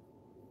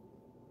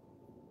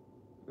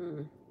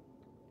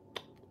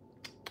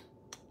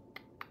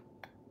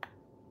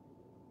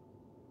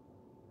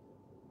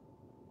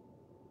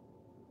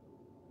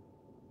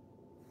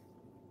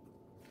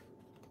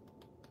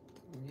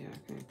 Yeah,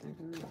 I can't think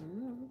of nothing.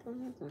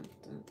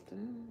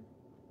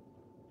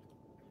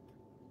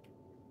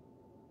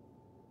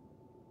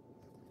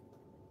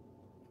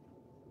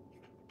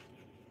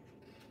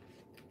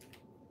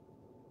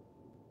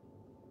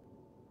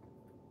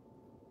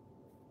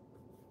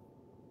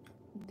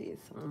 Did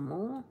some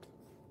more.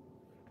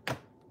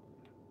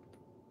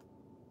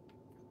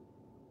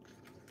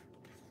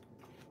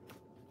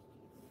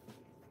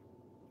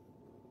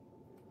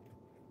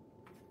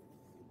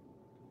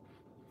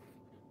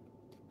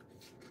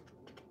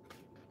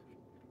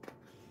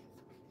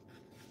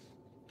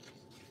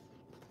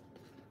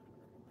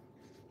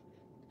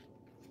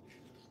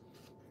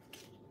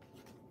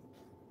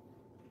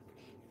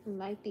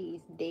 Like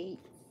these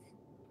dates.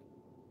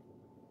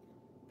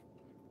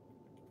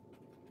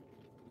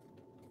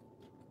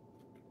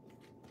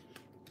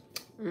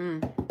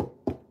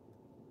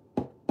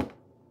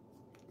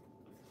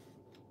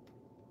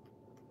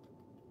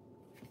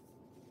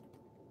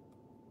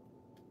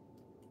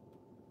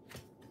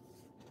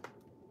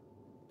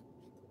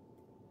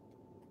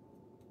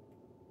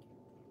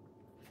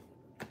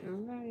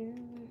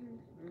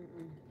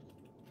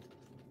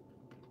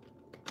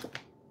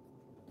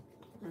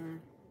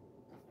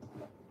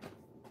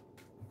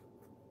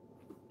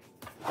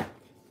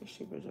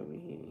 She was over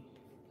here.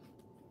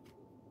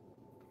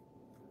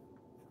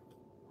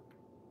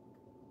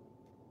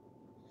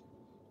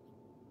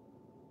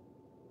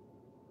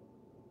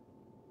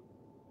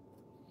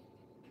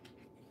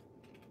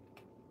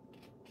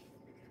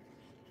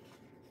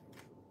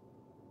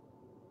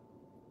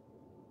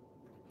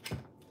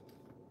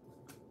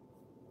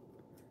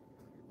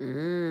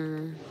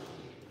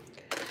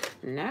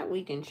 Now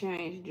we can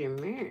change the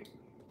mirror.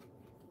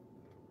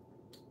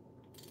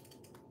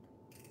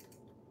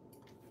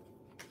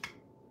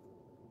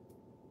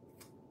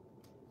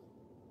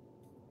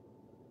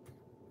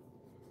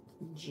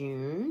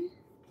 June.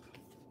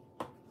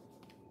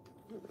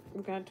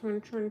 We got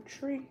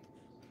 2023.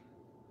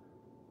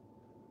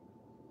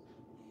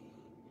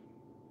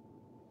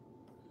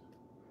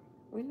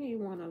 We need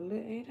one a little.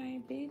 It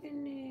ain't big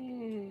in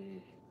there.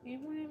 It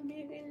ain't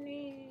big in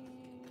there.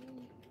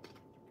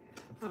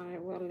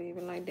 Alright, we'll leave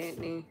it like that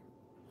then.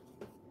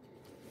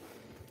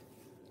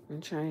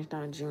 And change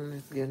down June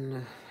is good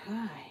enough.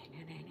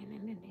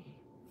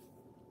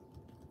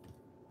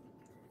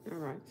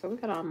 Alright, so we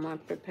got our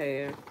month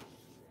prepared.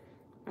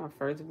 Our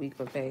first week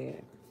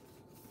prepared.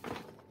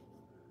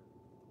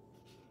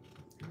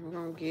 We're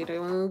gonna get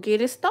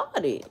it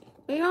started.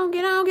 We gonna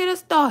get it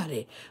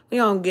started. We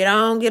gonna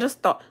get it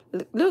started.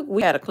 Look,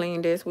 we had to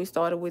clean this. We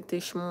started with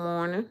this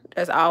morning.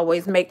 That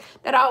always make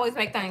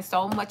things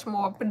so much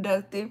more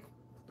productive.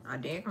 I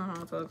did come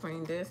home to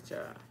clean this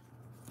job.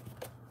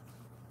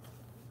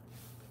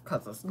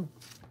 Cause it's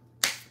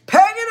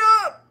pack it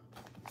up,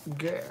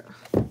 girl.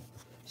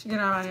 She get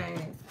out of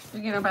here. She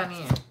get up out of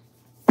here.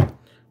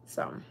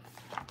 So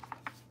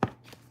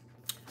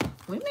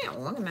we been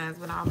organized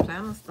with our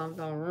planner stuff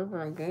though,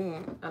 real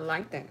good. I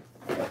like that.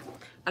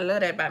 I love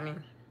that about me.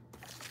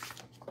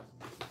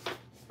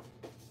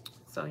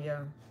 So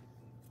yeah.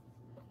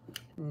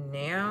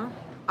 Now,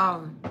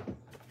 oh,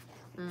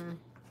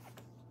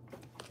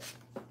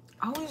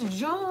 it's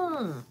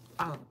June.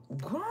 Oh,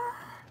 girl.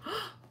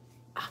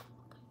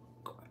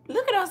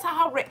 Look at us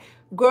how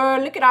girl.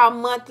 Look at our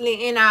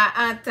monthly and our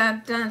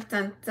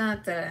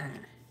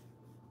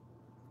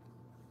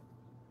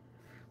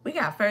We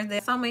got first day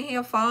of summer in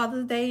here,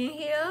 Father's Day in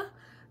here,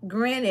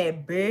 Granny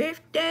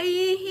birthday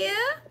in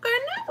here. Girl,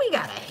 now we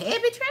got a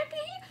habit track in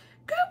here.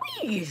 Girl,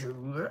 we is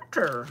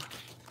better.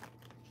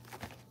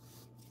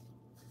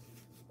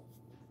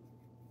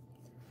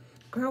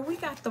 Girl, we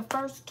got the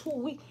first 2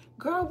 weeks.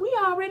 Girl, we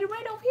already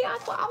right over here. I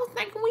was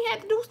thinking we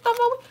had to do stuff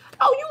over.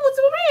 Oh, you was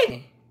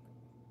ready.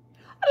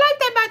 I like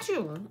that about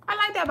you. I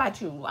like that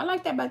about you. I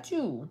like that about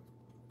you.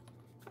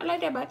 I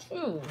like that about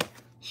you.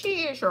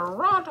 She is your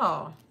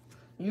rata.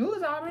 You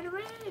was already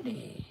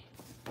ready.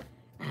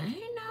 I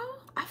didn't know.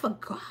 I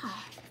forgot.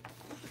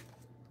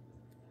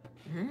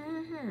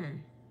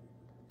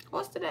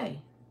 What's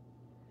today?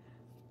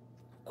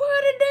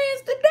 Girl, today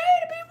is the day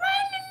to be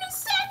riding in the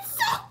set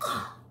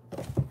sucker.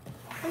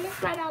 Well,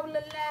 let's write our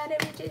little lie that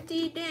we just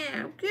did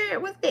down.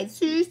 Girl, what's that?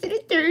 Tuesday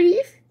the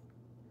 30th.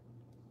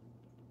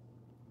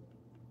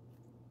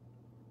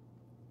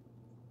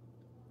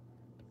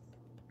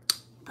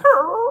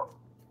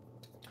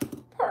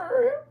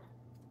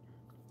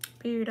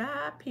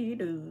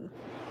 Pew-da-pew-doo.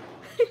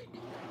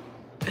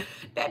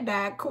 That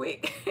died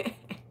quick.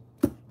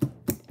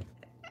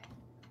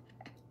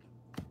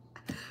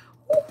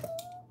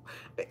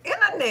 The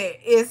internet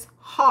is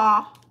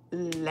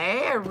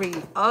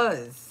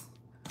hilarious.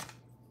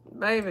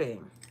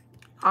 Baby.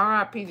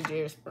 R.I.P. to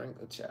Jerry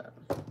Springer, child.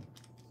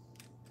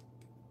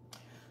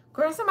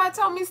 Girl, somebody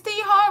told me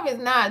Steve Harvey's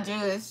not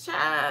judge,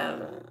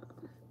 child.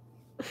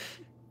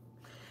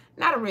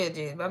 Not a real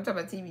judge, but I'm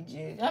talking about TV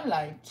judge. I'm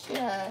like,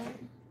 child.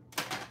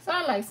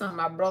 Sound like something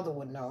my brother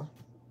would know.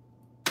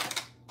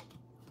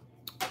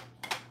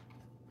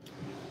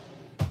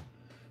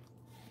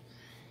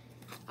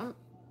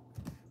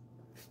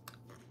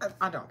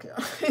 I don't care.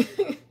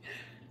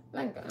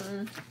 Like,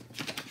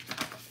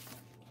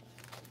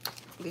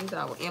 these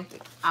are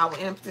our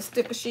empty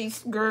sticker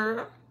sheets,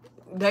 girl.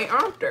 They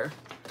aren't there.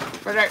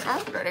 But they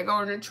aren't there. They go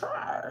in the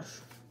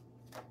trash.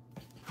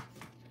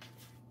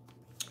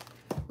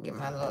 Get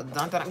my little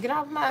dun-dun. Get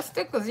off my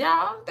stickers,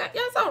 y'all.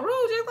 Y'all so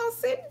rude. Just gonna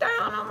sit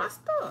down on my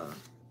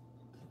stuff.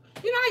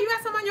 You know how you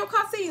got somebody on your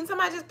car seat and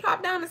somebody just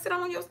plop down and sit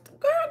on your stuff?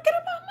 Girl, get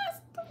up on my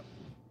stuff.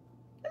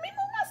 Let me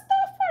move my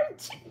stuff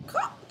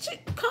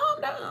first.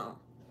 Calm down.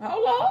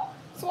 Hold on.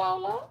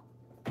 Swallow.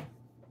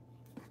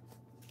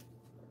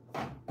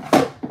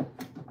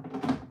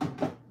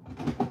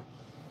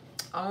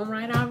 All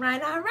right.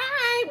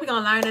 We're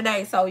gonna learn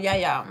today. So yeah,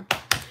 y'all.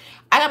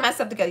 I got my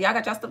stuff together. Y'all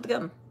got y'all stuff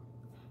together?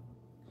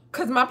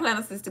 Cause my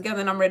planner is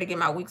together and I'm ready to get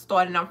my week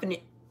started. And I'm finna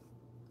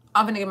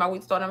get my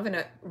week started. I'm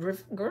finna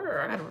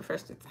girl, I gotta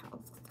refresh this house.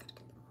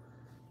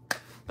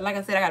 But like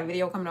I said, I got a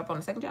video coming up on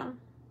the second channel.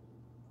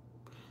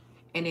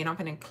 And then I'm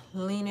finna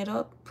clean it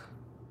up.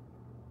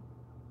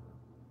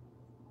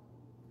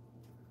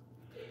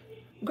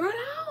 Girl,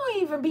 I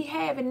don't even be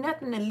having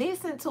nothing to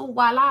listen to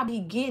while I be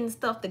getting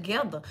stuff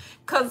together.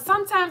 Because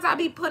sometimes I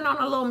be putting on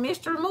a little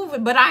mystery movie,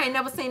 but I ain't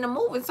never seen the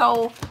movie,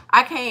 so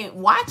I can't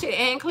watch it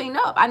and clean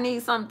up. I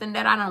need something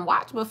that I done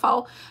watched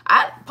before.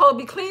 I supposed to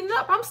be cleaning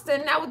up. I'm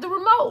standing out with the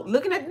remote,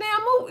 looking at the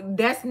damn movie.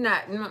 That's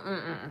not,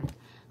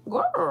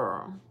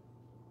 girl.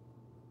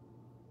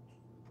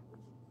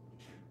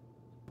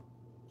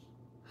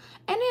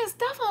 And then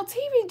stuff on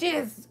TV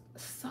just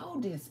so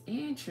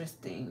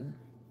disinteresting.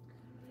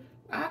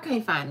 I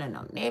can't find nothing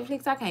on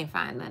Netflix. I can't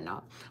find nothing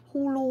on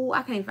Hulu.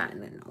 I can't find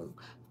nothing on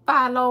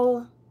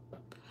Follow.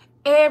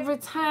 Every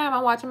time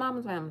I watch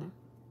Mama's Family,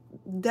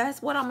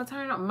 that's what I'm going to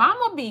turn on.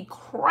 Mama be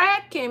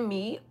cracking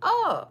me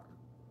up.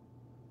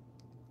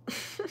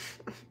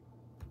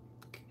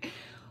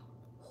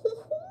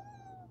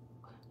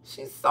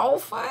 She's so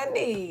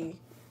funny.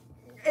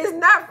 It's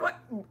not fun.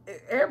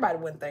 Everybody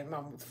wouldn't think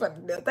Mama was funny.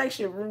 They'll think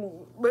she's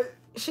rude. But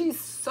she's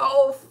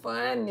so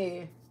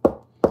funny.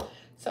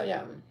 So,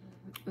 yeah.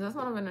 That's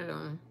what I'm going to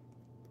do.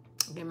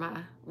 Get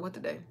my, what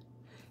today?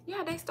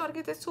 Yeah, they started to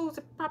get this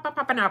Tuesday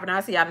popping off. And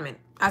I'll see y'all in a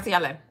minute. I'll see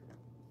y'all later.